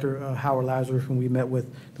 Executive Director Howard Lazarus, when we met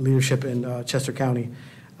with the leadership in Chester County.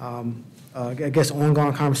 I guess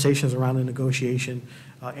ongoing conversations around the negotiation,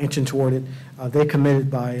 inching toward it. They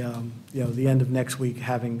committed by the end of next week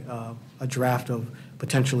having a draft of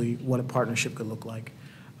potentially what a partnership could look like.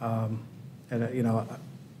 I'm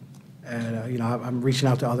reaching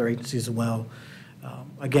out to other agencies as well.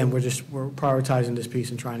 Again, we're prioritizing this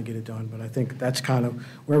piece and trying to get it done, but I think that's kind of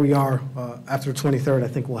where we are. After the 23rd, I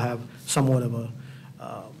think we'll have somewhat of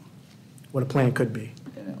what a plan could be.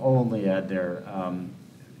 And I'll only add there,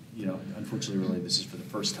 unfortunately, really, this is for the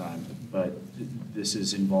first time, but this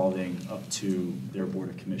is involving up to their Board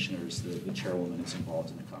of Commissioners. The chairwoman is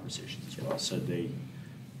involved in the conversations as well. So they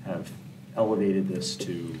have elevated this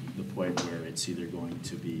to the point where it's either going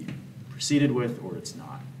to be proceeded with or it's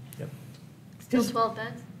not. Yep. Still 12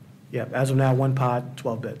 beds? Yeah, as of now, one pod,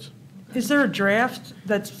 12 beds. Is there a draft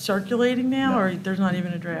that's circulating now, No. or there's not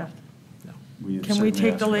even a draft? No. We Can we certainly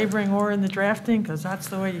take ask the for that. laboring or in the drafting? Because that's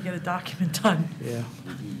the way you get a document done. Yeah.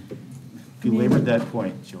 You labored that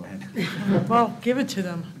point, Joanne. Well, give it to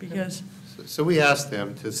them, because, So we asked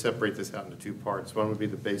them to separate this out into two parts. One would be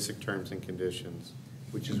the basic terms and conditions,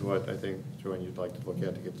 which is what I think, Joanne, you'd like to look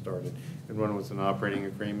at to get started. And one was an operating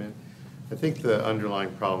agreement. I think the underlying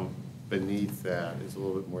problem beneath that is a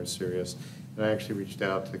little bit more serious. And I actually reached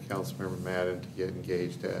out to Councilmember Madden to get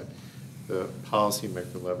engaged at the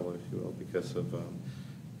policymaker level, if you will, because of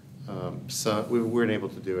we weren't able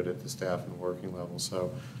to do it at the staff and working level.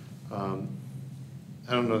 So I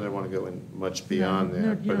don't know that I want to go in much beyond No,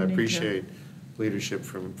 that, you but I don't need to. appreciate leadership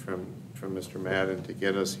from Mr. Madden to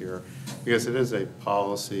get us here, because it is a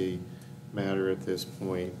policy matter at this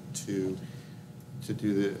point to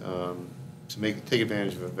do take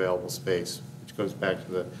advantage of available space, which goes back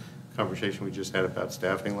to the conversation we just had about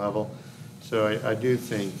staffing level. So I do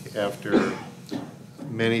think after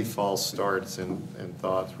many false starts and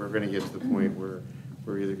thoughts, we're going to get to the point where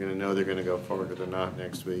we're either going to know they're going to go forward or they're not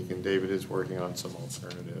next week. And David is working on some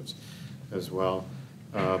alternatives as well,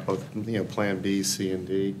 both Plan B, C, and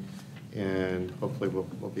D. And hopefully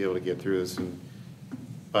we'll be able to get through this and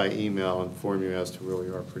by email inform you as to where we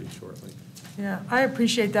are pretty shortly. yeah, I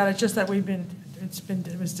appreciate that. It's just that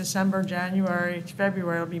it was December, January, it's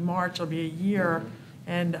February, it'll be March, it'll be a year.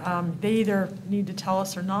 And they either need to tell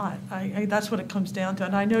us or not. That's what it comes down to.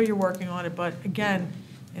 And I know you're working on it, but again,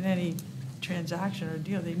 in any transaction or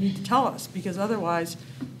deal, they need to tell us, because otherwise,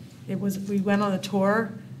 we went on a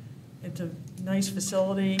tour. It's a nice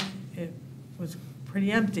facility. It was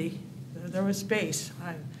pretty empty. There was space.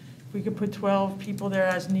 If we could put 12 people there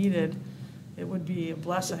as needed, it would be a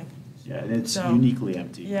blessing. Yeah, and it's So, uniquely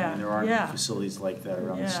empty. yeah, I mean, there aren't yeah. facilities like that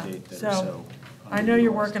around the Yeah, state that are so. I know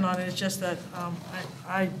you're underutilized. working on it, it's just that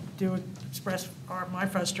I do express my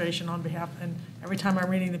frustration on behalf, and every time I'm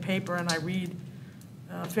reading the paper and I read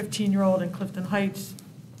a 15-year-old in Clifton Heights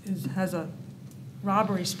has a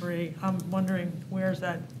robbery spree, I'm wondering, where's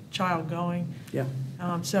that child going? Yeah.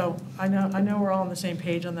 So I know we're all on the same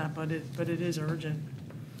page on that, but it is urgent.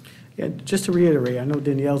 Yeah, just to reiterate, I know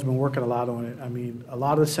Danielle's been working a lot on it. I mean, a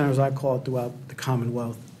lot of the centers I've called throughout the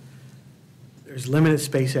Commonwealth, there's limited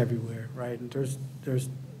space everywhere, right? And there's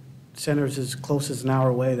centers as close as an hour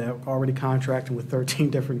away that are already contracting with 13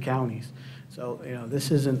 different counties. So, this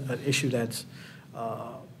isn't an issue that's,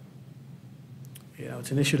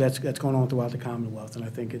 it's an issue that's going on throughout the Commonwealth, and I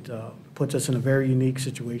think it puts us in a very unique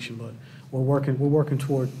situation. But we're working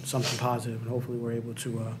toward something positive, and hopefully we're able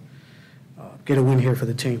to get a win here for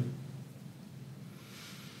the team.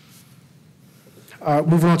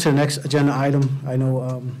 Moving on to the next agenda item, I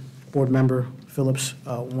know Board Member Phillips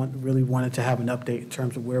really wanted to have an update in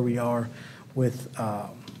terms of where we are with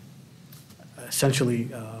essentially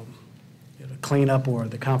the cleanup or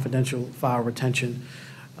the confidential file retention.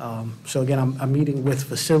 So again, I'm meeting with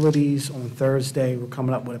facilities on Thursday. We're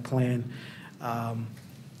coming up with a plan.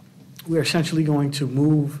 We're essentially going to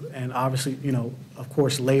move and obviously, of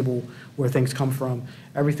course, label where things come from.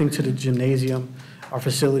 Everything to the gymnasium. Our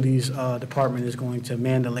facilities department is going to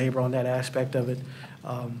man the labor on that aspect of it.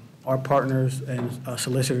 Our partners and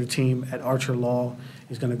solicitor team at Archer Law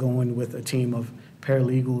is going to go in with a team of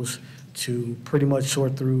paralegals to pretty much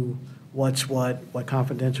sort through what's what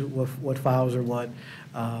confidential, what files are what,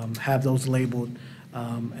 have those labeled,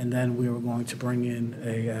 and then we were going to bring in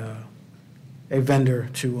a vendor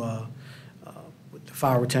to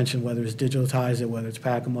fire retention, whether it's digitize it, whether it's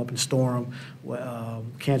pack them up and store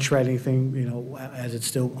them. Can't shred anything, as it's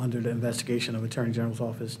still under the investigation of Attorney General's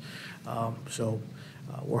office. So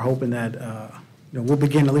we're hoping that, we'll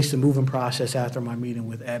begin at least the moving process after my meeting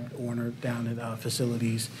with Ed Orner down at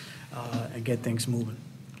facilities and get things moving.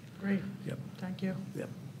 Great. Yep. Thank you. Yep.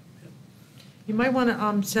 You might want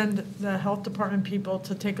to send the health department people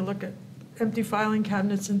to take a look at empty filing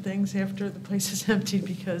cabinets and things after the place is emptied,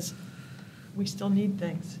 because we still need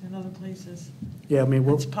things in other places. Yeah, I mean,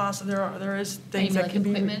 It's possible, there is things that like can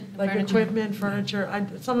be. equipment, Like furniture? equipment, furniture,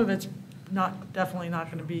 some of it's definitely not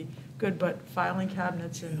going to be good, but filing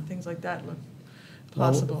cabinets and things like that look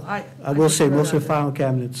possible. I will say, most of the filing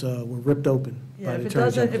cabinets were ripped open Yeah, by if the it Attorney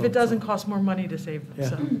doesn't, General's if it doesn't office. cost more money to save them, Yeah.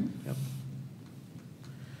 so. Yep.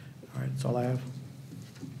 All right, that's all I have.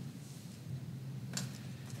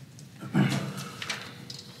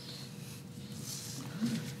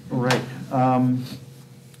 All right.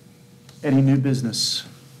 Any new business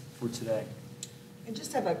for today? I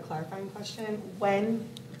just have a clarifying question. When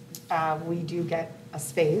we do get a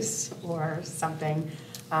space or something,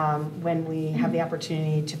 when we have the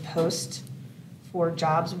opportunity to post for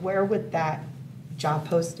jobs, where would that job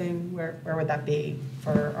posting, where would that be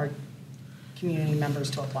for our community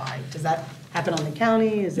members to apply? Does that happen on the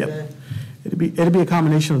county? Is it Yep. a? It'd be a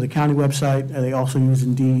combination of the county website, and they also use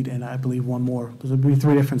Indeed, and I believe one more. There'll be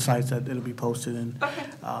 3 different sites that it'll be posted, and Okay.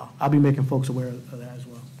 I'll be making folks aware of that as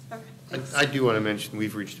well. I do want to mention,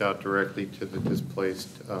 we've reached out directly to the displaced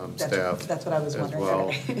staff. That's what I was as wondering. well.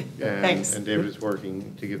 Okay. And- Thanks. And David is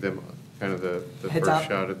working to give them kind of the Heads first up.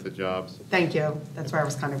 shot at the jobs. Thank you. That's where I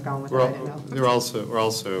was kind of going with it. I didn't know.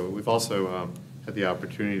 We've also had the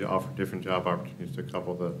opportunity to offer different job opportunities to a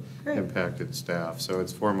couple of the Great. impacted staff. So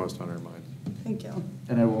it's foremost on our minds. Thank you.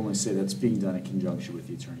 And I will only say that's being done in conjunction with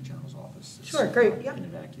the Attorney General's office. It's Sure, great. not Yep. In a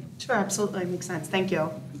vacuum. Sure, absolutely. Makes sense. Thank you.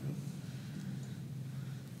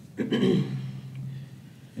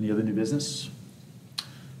 Any other new business?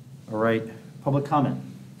 All right, public comment.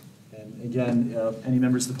 And again, any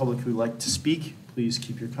members of the public who would like to speak, please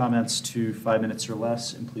keep your comments to 5 minutes or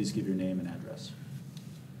less, and please give your name and address.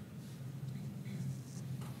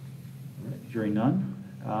 All right, hearing none.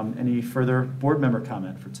 Any further board member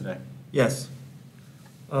comment for today? Yes.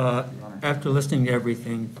 After listening to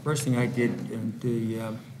everything, first thing I did in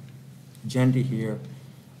the agenda here,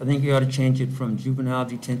 I think you ought to change it from juvenile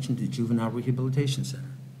detention to juvenile rehabilitation center.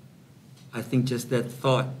 I think just that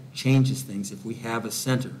thought changes things. If we have a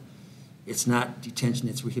center, it's not detention,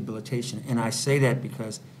 it's rehabilitation. And I say that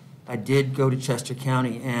because I did go to Chester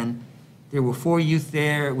County, and there were 4 youth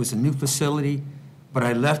there. It was a new facility, but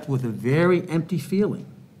I left with a very empty feeling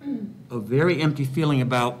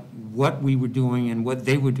about what we were doing and what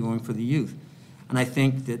they were doing for the youth. And I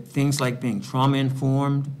think that things like being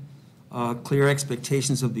trauma-informed, clear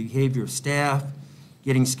expectations of the behavior of staff,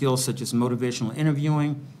 getting skills such as motivational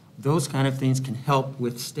interviewing, those kind of things can help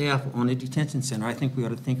with staff on a detention center. I think we ought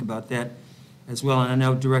to think about that as well. And I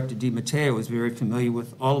know Director DiMatteo is very familiar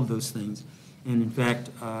with all of those things, and in fact,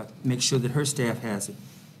 make sure that her staff has it.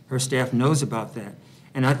 Her staff knows about that.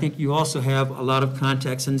 And I think you also have a lot of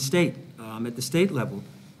contacts in the state, at the state level,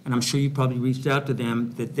 and I'm sure you probably reached out to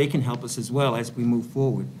them, that they can help us as well as we move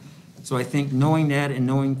forward. So I think knowing that and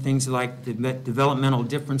knowing things like the developmental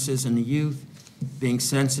differences in the youth, being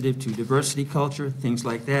sensitive to diversity culture, things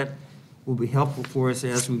like that, will be helpful for us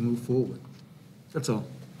as we move forward. That's all.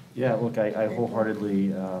 Yeah, look, I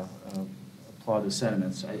wholeheartedly applaud the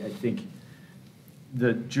sentiments. I think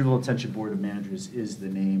the Juvenile Detention Board of Managers is the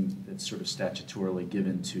name that's sort of statutorily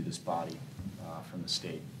given to this body from the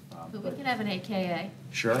state. But we can have an AKA.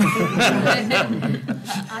 Sure. I'm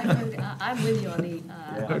with you on the.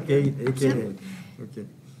 Okay, okay, okay.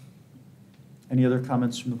 Any other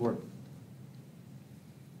comments from the board?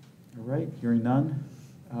 All right, hearing none,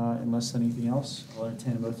 unless anything else, I'll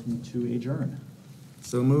entertain a motion to adjourn.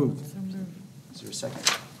 So moved. Is there a second?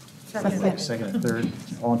 Second. Second and third.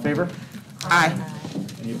 All in favor? Aye.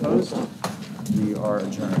 Any opposed? We are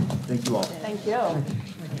adjourned. Thank you all. Thank you.